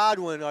for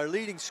Godwin, our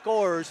leading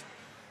scorers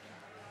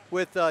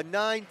with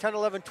 9, 10,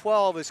 11,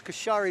 12 is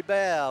Kashari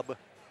Babb.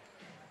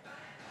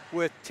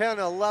 With 10,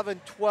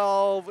 11,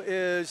 12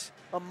 is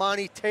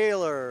Amani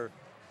Taylor.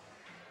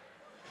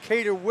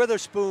 Cater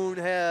Witherspoon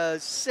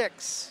has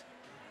 6.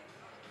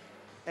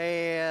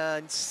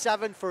 And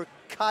 7 for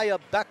Kaya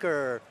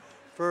Becker.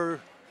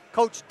 For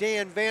Coach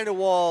Dan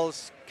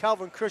Vanderwall's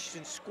Calvin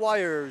Christian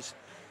Squires,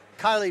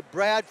 Kylie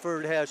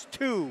Bradford has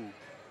 2.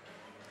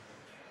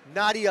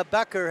 Nadia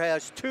Becker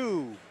has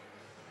 2.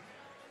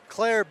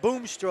 Claire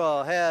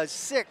Boomstra has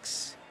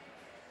 6.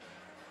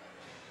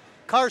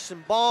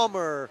 Carson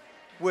Balmer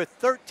with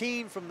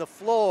 13 from the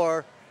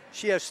floor.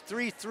 She has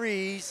 3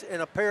 threes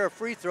and a pair of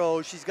free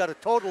throws. She's got a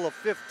total of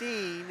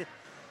 15.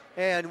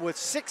 And with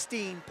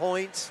 16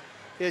 points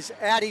is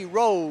Addie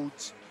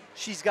Rhodes.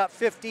 She's got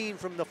 15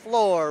 from the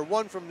floor,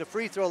 1 from the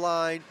free throw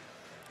line,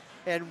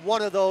 and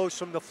 1 of those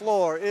from the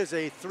floor is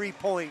a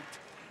 3-point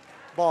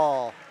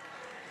ball.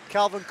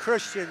 Calvin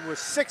Christian with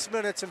 6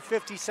 minutes and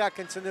 50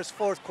 seconds in this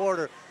fourth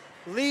quarter.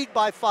 Lead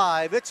by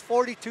 5. It's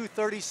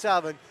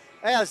 42-37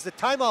 as the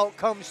timeout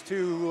comes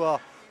to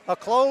a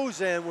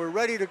close and we're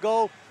ready to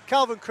go.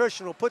 Calvin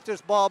Christian will put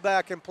this ball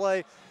back in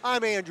play.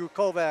 I'm Andrew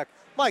Kovac.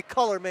 My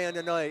color man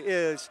tonight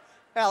is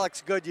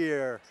Alex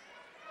Goodyear.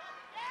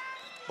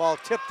 Ball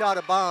tipped out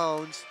of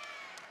bounds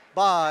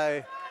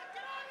by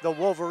the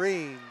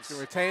Wolverines.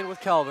 Retained with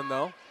Kelvin,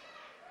 though.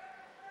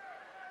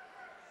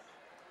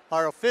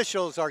 Our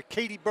officials are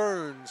Katie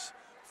Burns,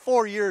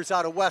 4 years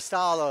out of West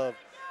Olive.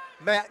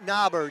 Matt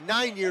Knobber,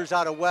 9 years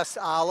out of West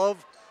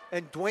Olive.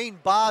 And Dwayne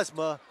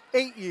Bosma,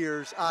 8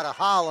 years out of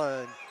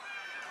Holland.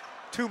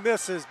 2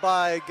 misses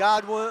by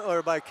Godwin,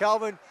 or by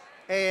Kelvin,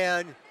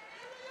 and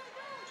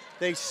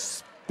they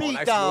speed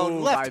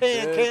down. Left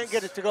hand can't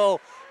get it to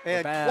go.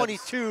 And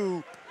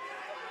 22,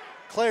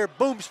 Claire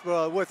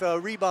Boomstra with a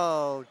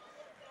rebound.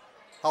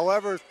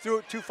 However, threw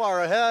it too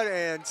far ahead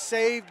and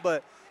saved,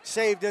 but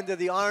saved into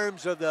the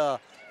arms of the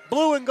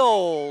blue and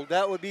gold.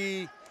 That would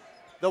be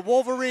the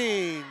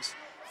Wolverines.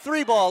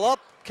 3 ball up,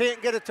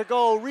 can't get it to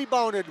go.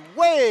 Rebounded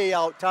way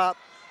out top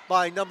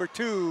by number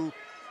 2,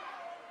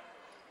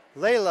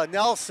 Layla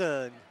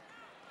Nelson.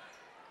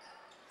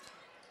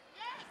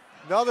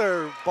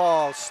 Another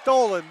ball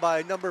stolen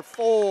by number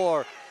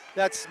 4.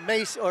 That's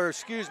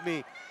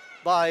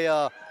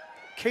by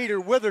Cater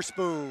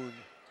Witherspoon.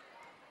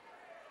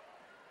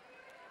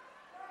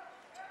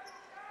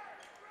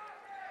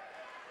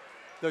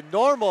 The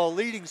normal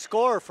leading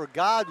scorer for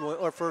Godwin,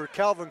 or for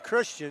Calvin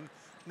Christian,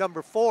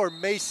 number 4,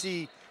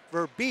 Macy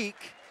Verbeek.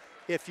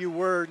 If you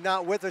were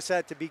not with us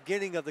at the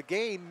beginning of the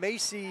game,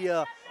 Macy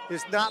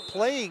is not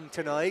playing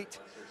tonight.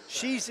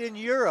 She's in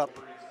Europe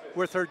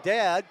with her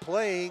dad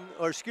playing,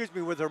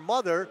 with her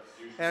mother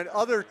and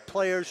other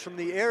players from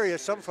the area,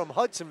 some from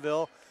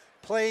Hudsonville,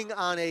 playing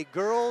on a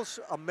girls'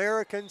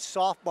 American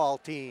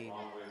softball team.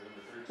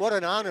 What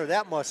an honor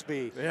that must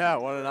be. Yeah,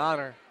 what an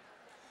honor.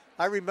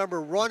 I remember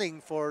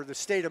running for the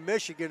state of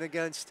Michigan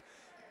against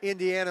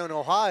Indiana and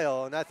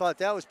Ohio, and I thought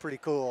that was pretty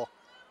cool.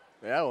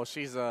 Yeah, well,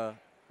 she's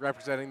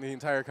representing the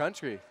entire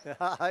country.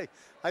 I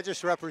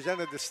just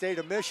represented the state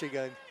of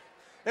Michigan,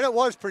 and it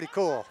was pretty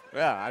cool.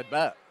 Yeah, I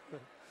bet.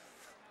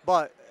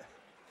 But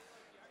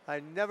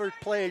I never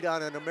played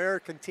on an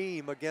American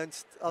team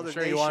against other nations.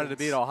 I'm sure you wanted to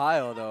beat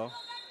Ohio, though.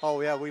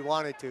 Oh, yeah, we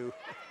wanted to.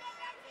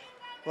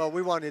 Well,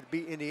 we wanted to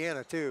beat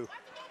Indiana, too.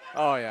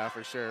 Oh, yeah,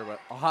 for sure. But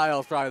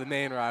Ohio's probably the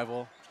main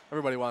rival.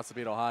 Everybody wants to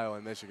beat Ohio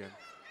and Michigan.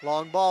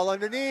 Long ball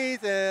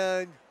underneath,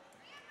 and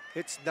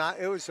it's not.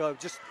 It was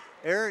just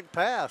errant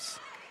pass.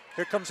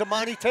 Here comes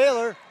Amani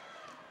Taylor.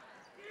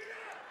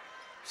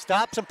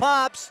 Stops and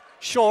pops.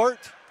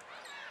 Short.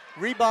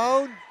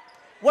 Rebound.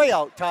 Way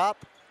out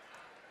top.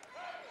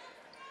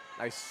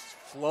 Nice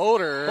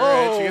floater. Oh,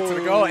 and she gets it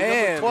to go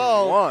and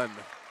 12. 1.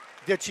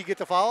 Did she get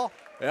the foul?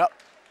 Yep.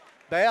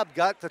 Babb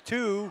got the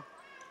 2.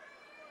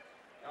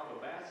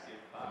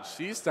 And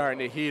she's starting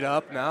to heat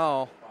up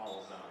now.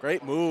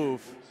 Great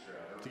move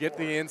to get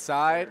the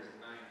inside.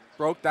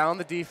 Broke down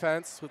the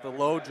defense with a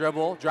low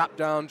dribble, drop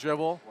down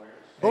dribble.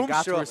 And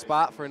got to her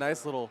spot for a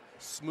nice little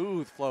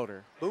smooth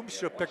floater.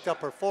 Boomstra picked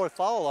up her 4th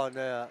foul on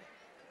that.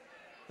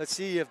 Let's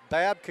see if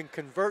Babb can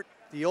convert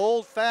the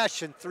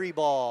old-fashioned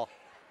 3-ball.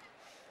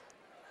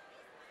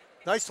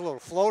 Nice little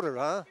floater,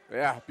 huh?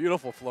 Yeah,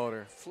 beautiful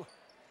floater.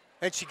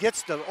 And she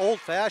gets the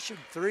old-fashioned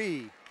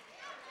 3.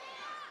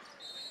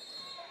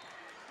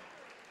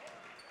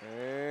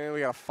 And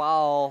we got a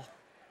foul.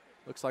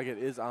 Looks like it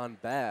is on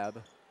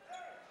Babb.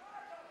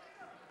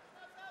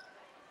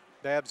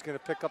 Babb's going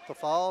to pick up the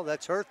foul.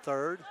 That's her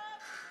 3rd.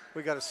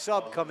 We got a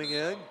sub coming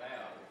in.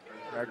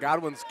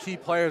 Godwin's key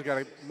players got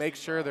to make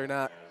sure they're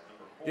not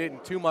getting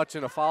too much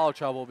into foul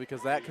trouble,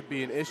 because that could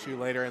be an issue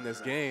later in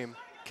this game.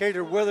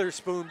 Cater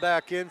Witherspoon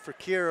back in for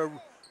Kiera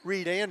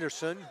Reed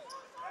Anderson.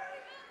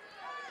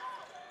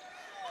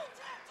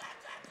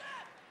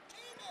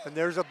 And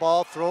there's a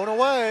ball thrown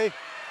away.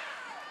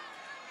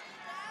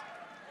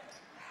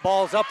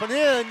 Ball's up and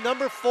in.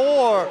 Number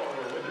 4,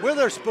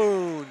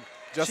 Witherspoon.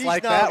 Just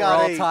like that, we're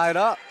all 8. tied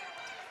up.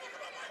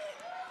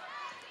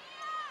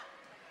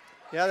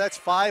 Yeah, that's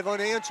 5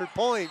 unanswered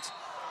points.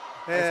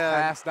 Nice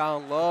pass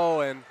down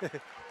low, and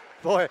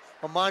boy,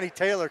 Amani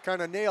Taylor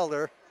kind of nailed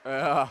her.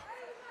 Yeah.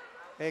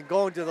 And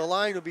going to the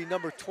line will be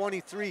number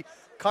 23,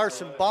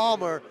 Carson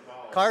Balmer.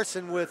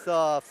 Carson with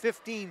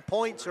 15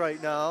 points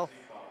right now.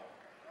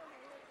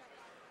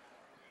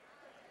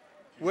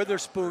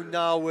 Witherspoon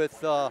now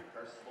with,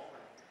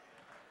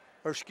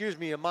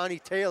 Amani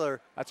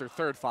Taylor. That's her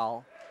 3rd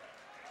foul.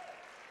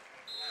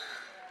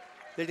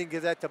 They didn't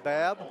give that to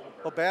Babb?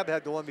 Oh, Babb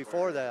had the one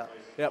before that.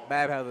 Yep,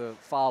 Babb had the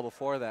foul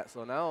before that.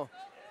 So now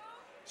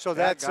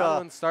that's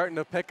Godwin's starting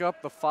to pick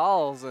up the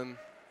fouls. And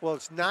well,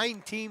 it's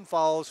 9 team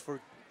fouls for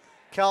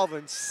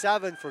Calvin,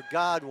 7 for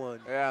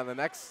Godwin. Yeah, and the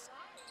next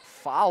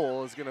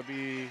foul is going to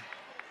be,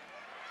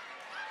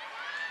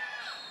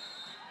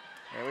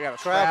 and we got a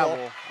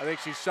travel. I think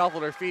she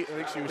shuffled her feet. I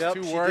think she was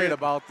too worried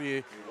about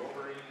the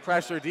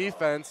pressure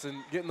defense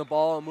and getting the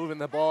ball and moving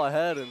the ball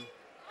ahead, and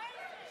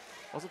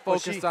wasn't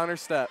focused on her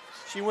step.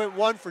 She went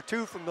 1 for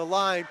 2 from the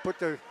line, put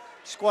the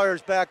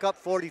Squires back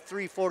up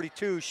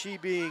 43-42, she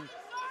being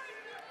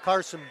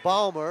Carson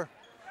Balmer.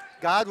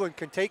 Godwin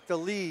can take the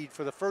lead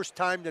for the first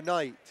time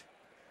tonight.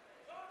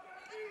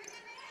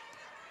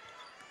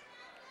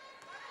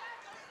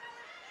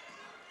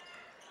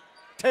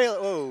 Taylor,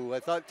 oh, I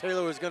thought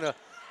Taylor was going to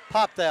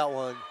pop that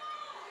one.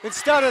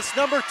 Instead, it's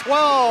number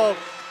 12,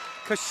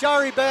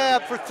 Kashari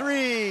Babb for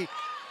 3.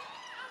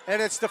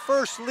 And it's the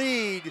first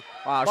lead.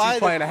 Wow, she's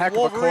playing a heck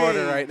of a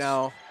quarter right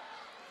now.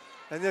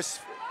 And this,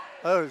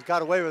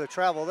 got away with a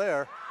travel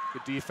there.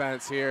 Good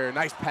defense here.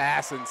 Nice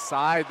pass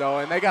inside, though,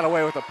 and they got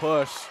away with a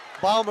push.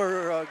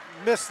 Balmer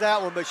missed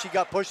that one, but she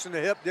got pushed in the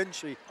hip, didn't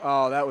she?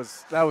 Oh, that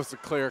was a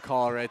clear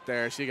call right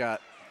there. She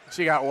got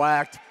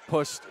whacked,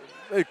 pushed.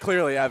 A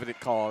clearly evident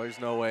call. There's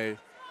no way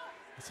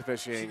it's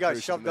officiating. She got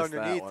shoved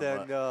underneath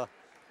and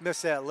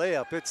missed that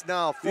layup. It's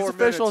now 4 minutes.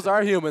 These officials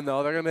are human,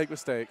 though. They're going to make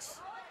mistakes.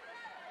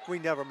 We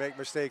never make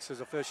mistakes as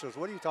officials.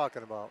 What are you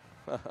talking about?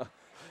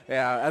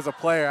 Yeah, as a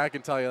player, I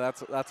can tell you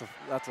that's a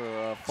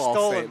false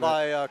Stolen statement.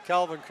 by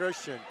Calvin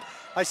Christian.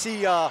 I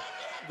see the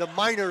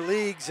minor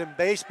leagues in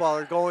baseball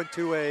are going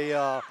to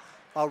a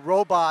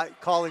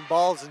robot calling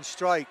balls and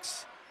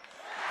strikes.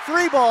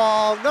 3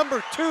 ball,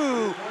 number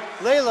 2,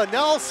 Layla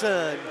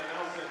Nelson.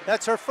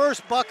 That's her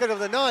first bucket of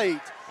the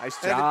night. Nice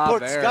and job it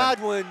puts there.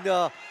 Godwin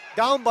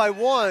down by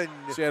 1.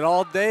 She had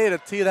all day to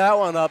tee that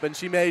one up, and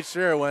she made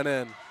sure it went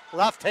in.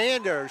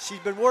 Left-hander, she's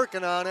been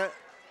working on it.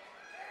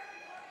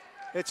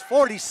 It's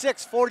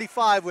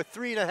 46-45 with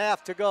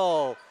 3.5 to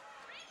go.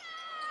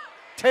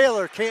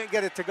 Taylor can't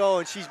get it to go,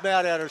 and she's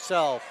mad at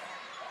herself.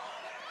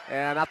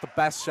 Yeah, not the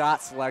best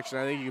shot selection.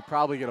 I think you could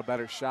probably get a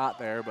better shot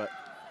there, but.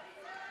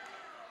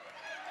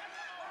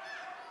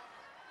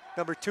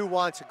 Number 2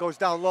 wants it, goes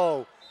down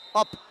low.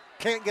 Up,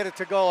 can't get it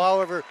to go.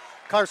 However,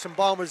 Carson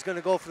Balmer's going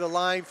to go for the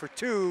line for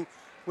 2.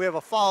 We have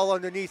a foul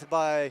underneath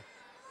by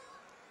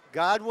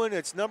Godwin.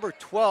 It's number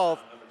 12,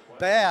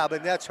 Babb,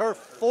 and that's her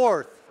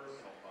 4th.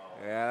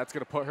 Yeah, that's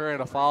going to put her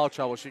into foul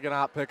trouble. She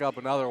cannot pick up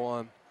another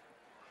one.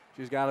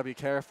 She's got to be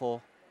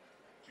careful.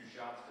 2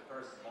 shots to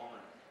Carson Balmer.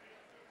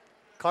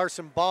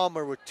 Carson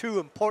Balmer with 2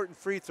 important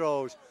free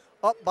throws.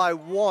 Up by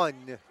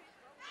 1.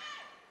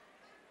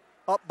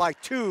 Up by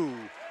 2.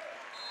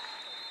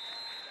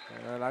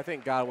 And I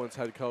think Godwin's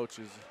head coach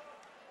is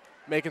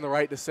making the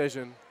right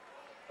decision,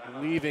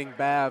 leaving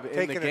Babb in the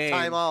game. Taking a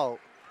timeout.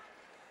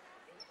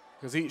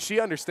 Because she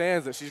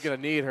understands that she's going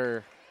to need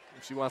her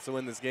if she wants to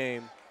win this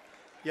game.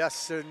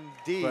 Yes,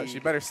 indeed. But she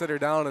better sit her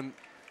down and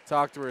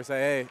talk to her and say,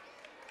 hey,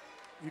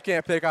 you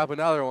can't pick up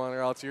another one or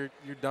else you're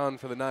done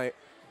for the night.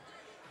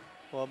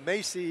 Well,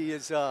 Macy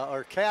is,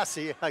 or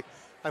Cassie,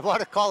 I want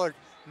to call her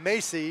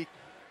Macy,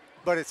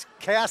 but it's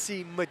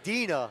Cassie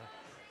Medina.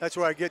 That's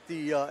where I get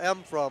the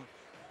M from.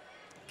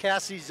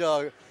 Cassie's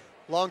a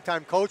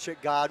longtime coach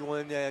at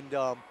Godwin and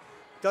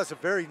does a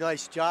very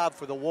nice job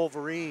for the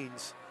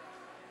Wolverines.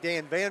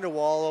 Dan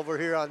Vanderwall over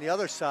here on the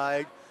other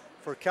side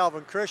for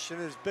Calvin Christian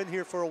has been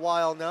here for a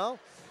while now.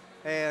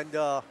 And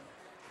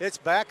it's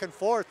back and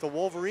forth. The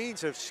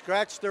Wolverines have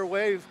scratched their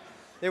way.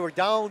 They were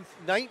down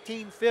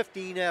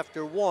 19-15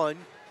 after 1,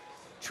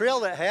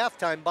 trailed at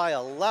halftime by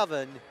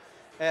 11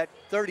 at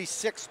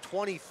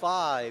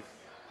 36-25.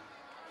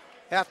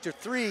 After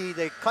 3,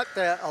 they cut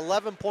that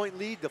 11-point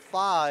lead to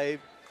 5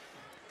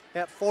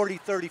 at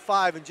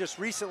 40-35, and just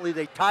recently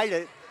they tied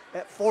it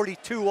at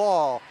 42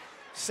 all.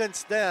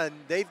 Since then,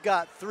 they've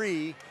got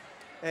 3,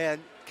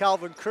 and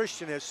Calvin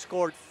Christian has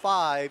scored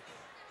 5,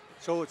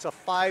 so it's a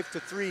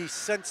 5-3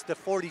 since the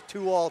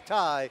 42 all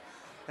tie,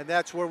 and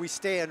that's where we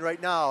stand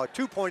right now. A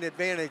 2-point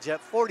advantage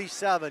at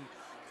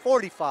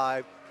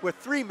 47-45 with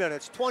 3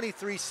 minutes,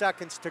 23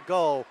 seconds to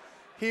go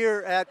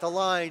here at the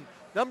line.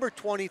 Number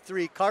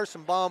 23,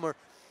 Carson Balmer,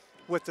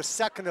 with the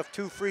second of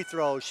 2 free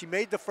throws. She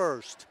made the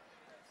first.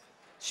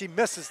 She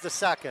misses the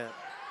second.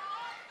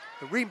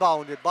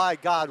 Rebounded by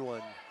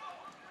Godwin.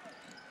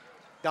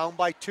 Down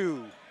by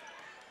 2.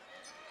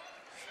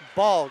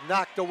 Ball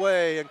knocked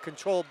away and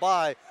controlled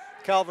by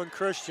Calvin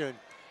Christian.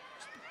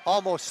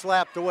 Almost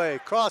slapped away.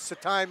 Across the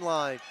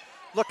timeline.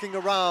 Looking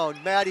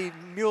around. Maddie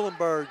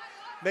Muhlenberg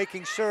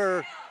making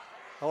sure.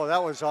 Oh,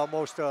 that was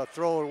almost a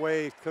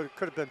throwaway. Could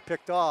have been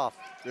picked off.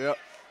 Yep.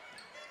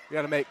 You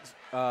got to make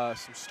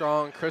some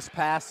strong, crisp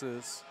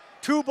passes.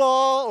 2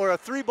 ball or a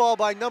 3 ball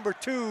by number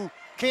 2.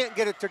 Can't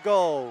get it to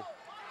go.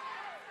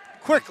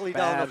 Quickly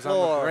down the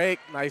floor. On the break.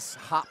 Nice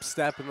hop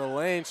step in the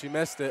lane. She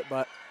missed it,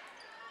 but.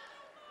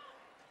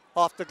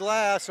 Off the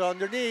glass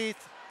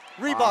underneath.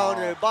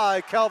 Rebounded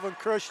by Calvin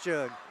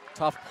Christian.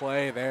 Tough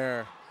play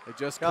there. They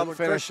just Calvin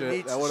couldn't finish Christian it.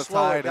 Needs That would to have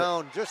slow tied it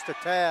down just a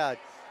tad.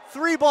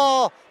 3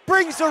 ball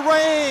brings the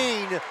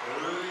rain.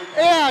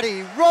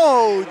 Addie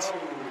Rhodes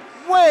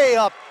way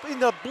up in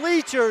the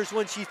bleachers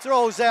when she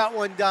throws that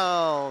one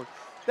down.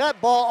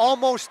 That ball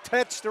almost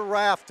touched the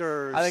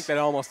rafters. I think that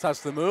almost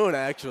touched the moon,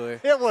 actually.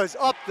 It was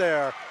up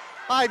there.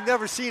 I've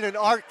never seen an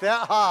arc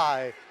that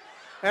high.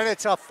 And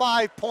it's a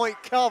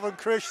 5-point Calvin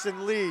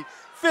Christian lead,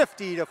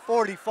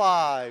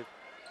 50-45.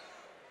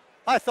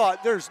 I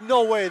thought there's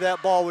no way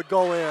that ball would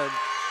go in.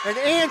 And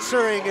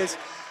answering is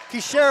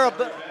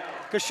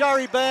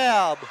Kashari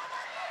Babb.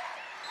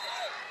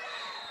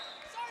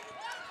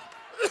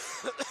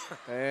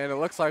 And it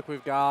looks like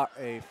we've got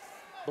a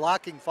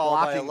blocking foul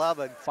by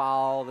 11.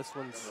 Foul. This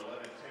one's.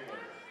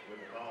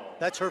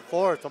 That's her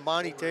 4th,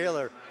 Amani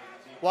Taylor.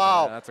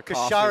 Wow, yeah, that's a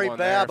Kashari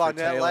Babb on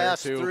that Taylor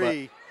last too,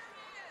 3.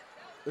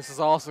 This is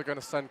also going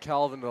to send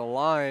Calvin to the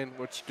line,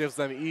 which gives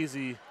them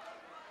easy,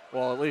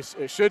 well, at least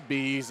it should be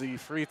easy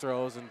free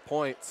throws and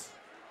points.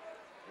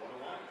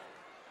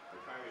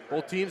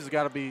 Both teams have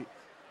got to be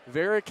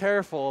very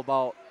careful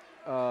about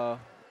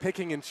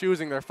picking and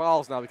choosing their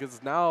fouls now,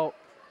 because now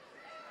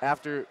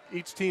after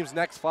each team's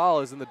next foul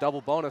is in the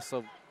double bonus,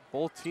 so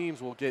both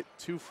teams will get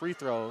 2 free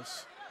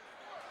throws.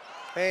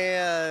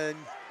 And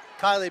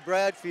Kylie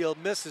Bradfield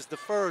misses the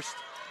first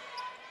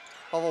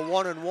of a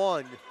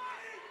 1-and-1.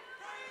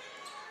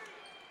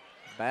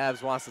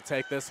 Babs wants to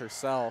take this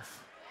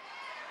herself.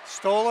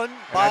 Stolen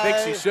and by I think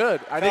she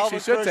should. I think she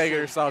should Christian. take it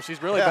herself.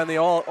 She's really been the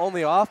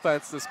only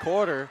offense this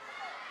quarter.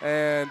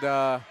 And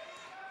I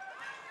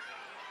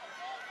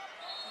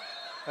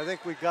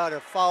think we got a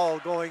foul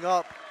going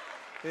up.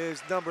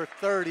 Is number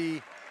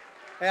 30,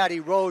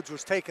 Addie Rhodes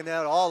was taking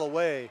that all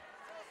away.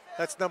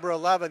 That's number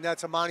 11.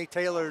 That's Amani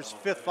Taylor's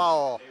 5th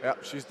foul.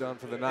 Yep, she's done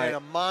for the night. And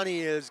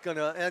Amani is going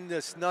to end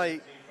this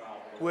night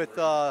with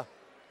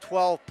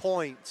 12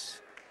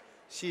 points.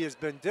 She has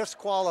been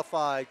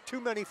disqualified,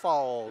 too many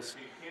fouls,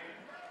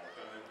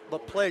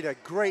 but played a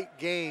great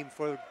game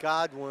for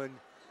Godwin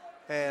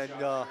and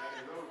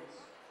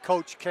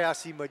Coach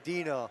Cassie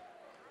Medina.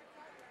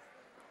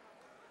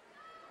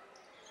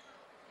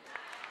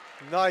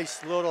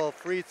 Nice little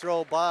free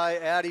throw by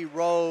Addie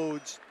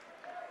Rhodes.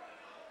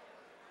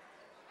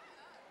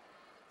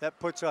 That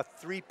puts a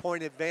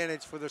 3-point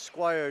advantage for the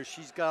Squires.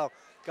 She's got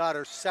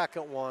her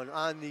second one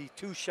on the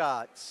 2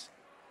 shots.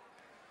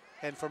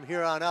 And from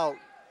here on out,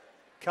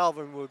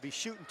 Calvin will be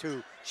shooting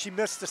 2. She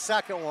missed the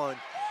second one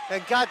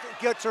and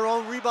gets her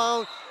own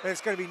rebound, and it's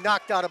going to be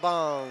knocked out of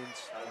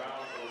bounds.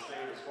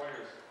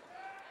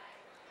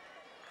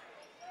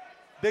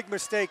 Big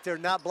mistake there,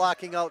 not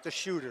blocking out the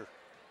shooter.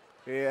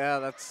 Yeah,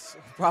 that's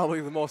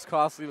probably the most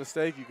costly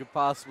mistake you could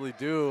possibly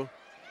do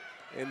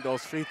in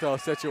those free throw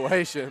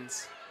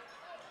situations.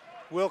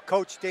 Will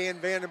Coach Dan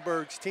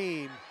Vandenberg's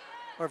team,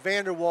 or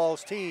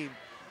Vanderwall's team,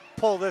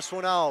 pull this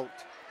one out?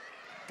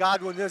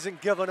 Godwin isn't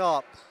giving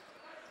up.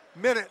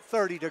 Minute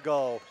 30 to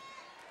go.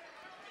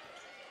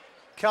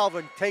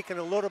 Calvin taking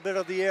a little bit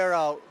of the air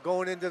out,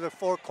 going into the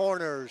 4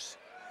 corners,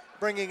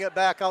 bringing it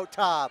back out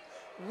top.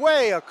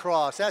 Way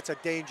across, that's a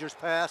dangerous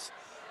pass.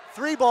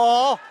 3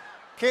 ball,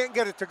 can't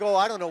get it to go.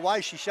 I don't know why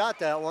she shot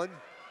that one.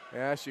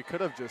 Yeah, she could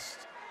have just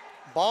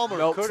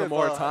milked some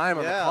more time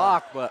on the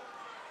clock, but.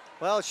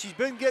 Well, she's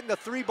been getting a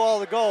 3 ball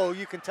to go.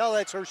 You can tell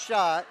that's her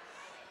shot.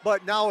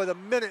 But now with a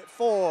minute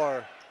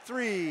 4,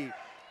 3,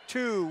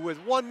 2, with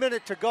 1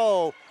 minute to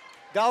go,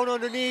 down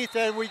underneath,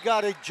 and we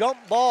got a jump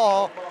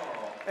ball,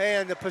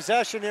 and the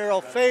possession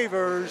arrow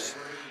favors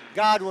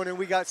Godwin, and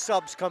we got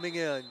subs coming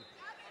in.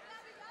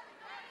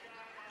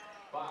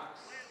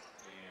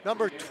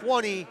 Number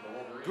 20,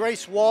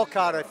 Grace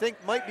Walcott, I think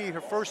might be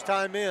her first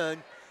time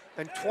in,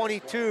 and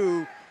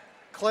 22,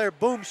 Claire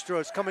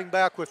Boomstra is coming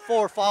back with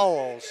 4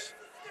 fouls.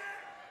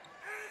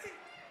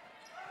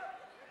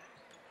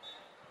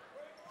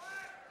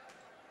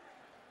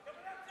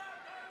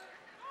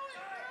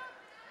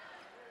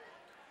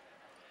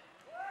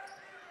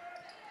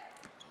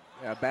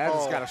 Yeah, Babs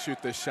has got to shoot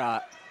this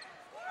shot.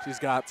 She's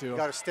got to.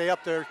 Got to stay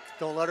up there.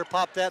 Don't let her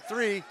pop that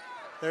 3.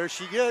 There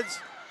she gets,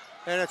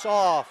 and it's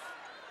off.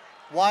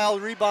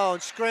 Wild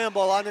rebound,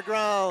 scramble on the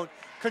ground,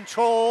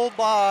 controlled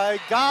by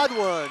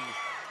Godwin.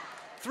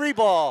 3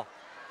 ball.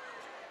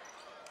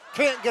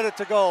 Can't get it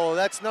to go.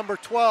 That's number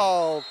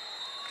 12,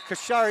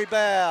 Kashari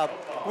Babb.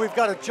 We've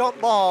got a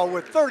jump ball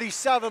with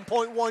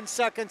 37.1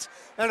 seconds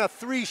and a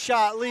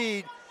 3-shot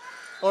lead,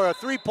 or a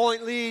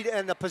 3-point lead,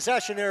 and the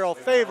possession arrow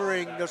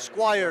favoring the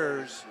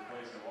Squires.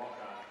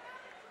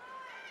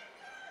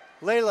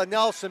 Layla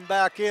Nelson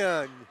back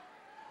in.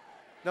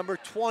 Number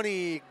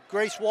 20,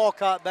 Grace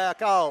Walcott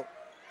back out.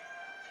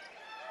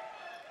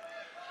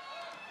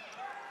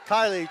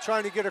 Kylie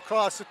trying to get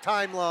across the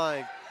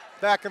timeline.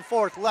 Back and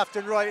forth, left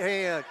and right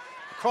hand.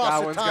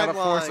 Across the timeline. Got to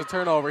force a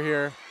turnover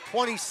here.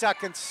 20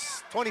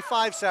 seconds,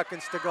 25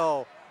 seconds to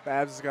go.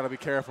 Babs has got to be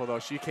careful, though.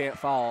 She can't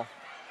foul.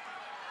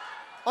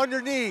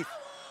 Underneath.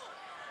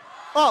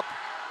 Up.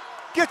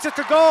 Gets it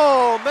to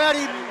go.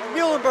 Maddie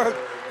Muhlenberg,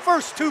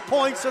 first 2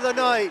 points of the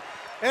night.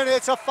 And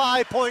it's a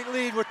 5-point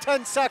lead with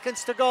 10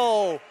 seconds to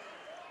go.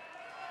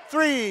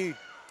 3.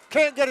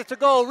 Can't get it to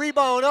go.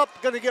 Rebound up.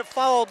 Going to get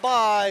fouled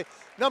by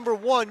number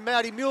 1,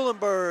 Maddie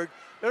Muhlenberg.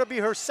 It'll be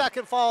her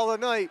second foul of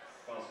the night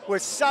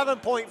with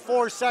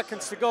 7.4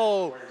 seconds to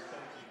go.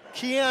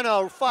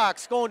 Kiana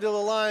Fox going to the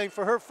line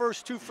for her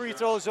first 2 free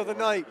throws of the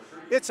night.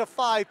 It's a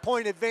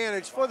 5-point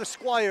advantage for the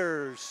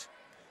Squires.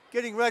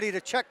 Getting ready to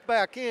check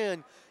back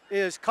in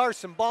is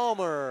Carson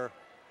Balmer.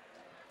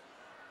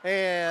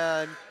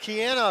 And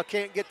Kiana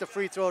can't get the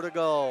free throw to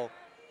go.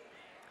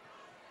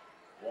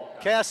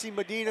 Cassie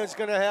Medina is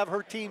going to have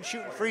her team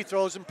shooting free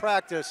throws in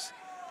practice,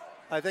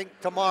 I think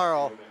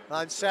tomorrow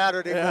on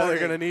Saturday morning. They're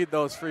going to need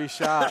those free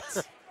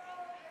shots.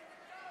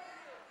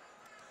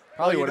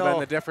 Probably would have been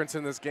the difference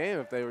in this game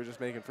if they were just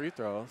making free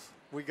throws.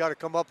 We got to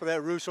come up with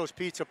that Russo's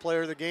Pizza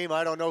player of the game.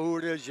 I don't know who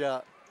it is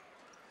yet.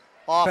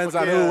 Depends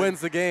on who wins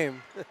the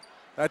game.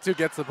 That's who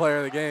gets the player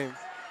of the game.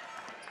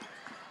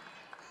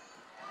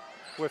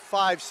 With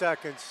 5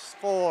 seconds,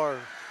 4,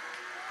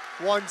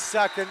 1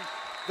 second,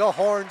 the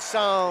horn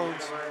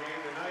sounds.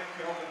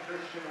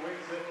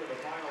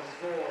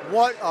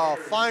 What a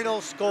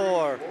final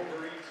score.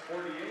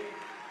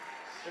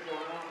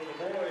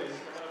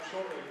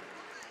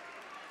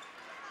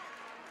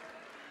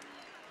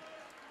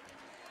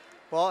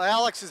 Well,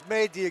 Alex has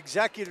made the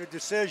executive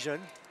decision.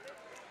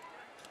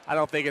 I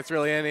don't think it's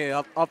really any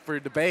up for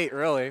debate,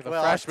 really. The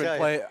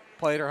freshman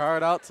played her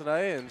heart out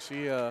tonight, and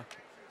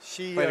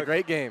she played a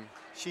great game.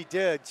 She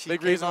did.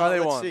 Big reason why they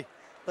won.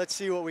 Let's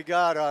see what we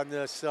got on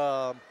this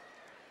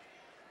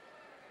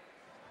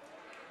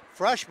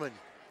freshman.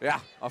 Yeah,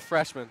 a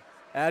freshman.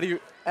 Addie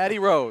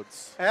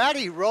Rhodes.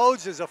 Addie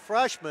Rhodes is a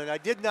freshman. I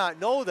did not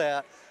know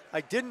that.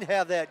 I didn't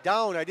have that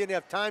down. I didn't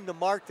have time to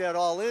mark that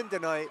all in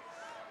tonight.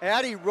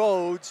 Addie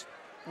Rhodes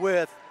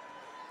with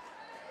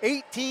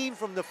 18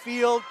 from the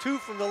field, 2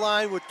 from the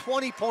line with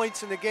 20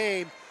 points in the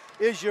game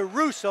is your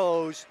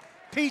Russo's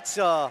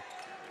Pizza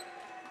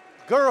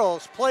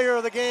Girls Player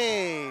of the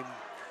Game.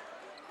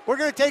 We're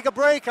going to take a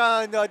break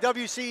on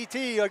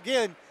WCET.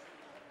 Again,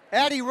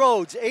 Addie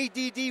Rhodes,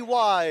 A-D-D-Y-R-H-O-D-E-S.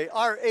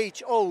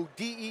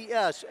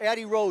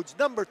 Addie Rhodes,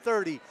 number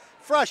 30,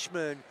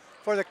 freshman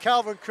for the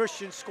Calvin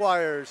Christian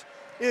Squires,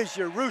 is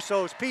your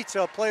Russo's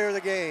Pizza Player of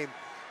the Game.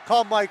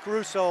 Call Mike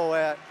Russo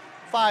at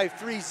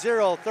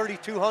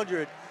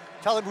 530-3200.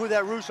 Tell him who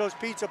that Russo's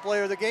Pizza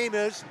Player of the Game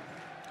is,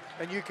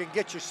 and you can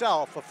get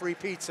yourself a free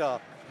pizza.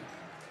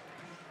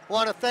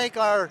 Want to thank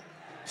our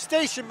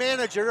station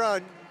manager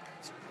on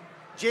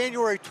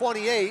January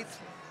 28th.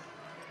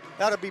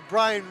 That'll be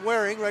Brian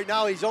Waring. Right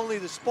now he's only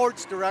the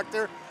sports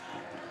director.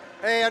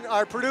 And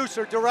our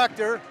producer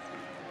director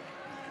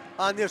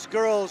on this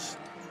girls'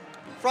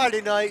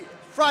 Friday night,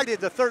 Friday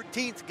the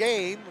 13th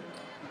game.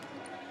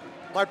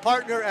 My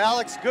partner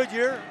Alex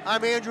Goodyear.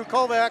 I'm Andrew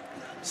Kovac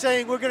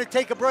saying we're going to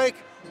take a break.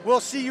 We'll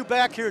see you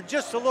back here in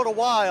just a little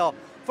while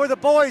for the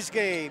boys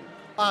game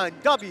on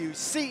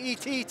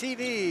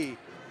WCET-TV.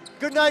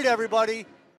 Good night, everybody.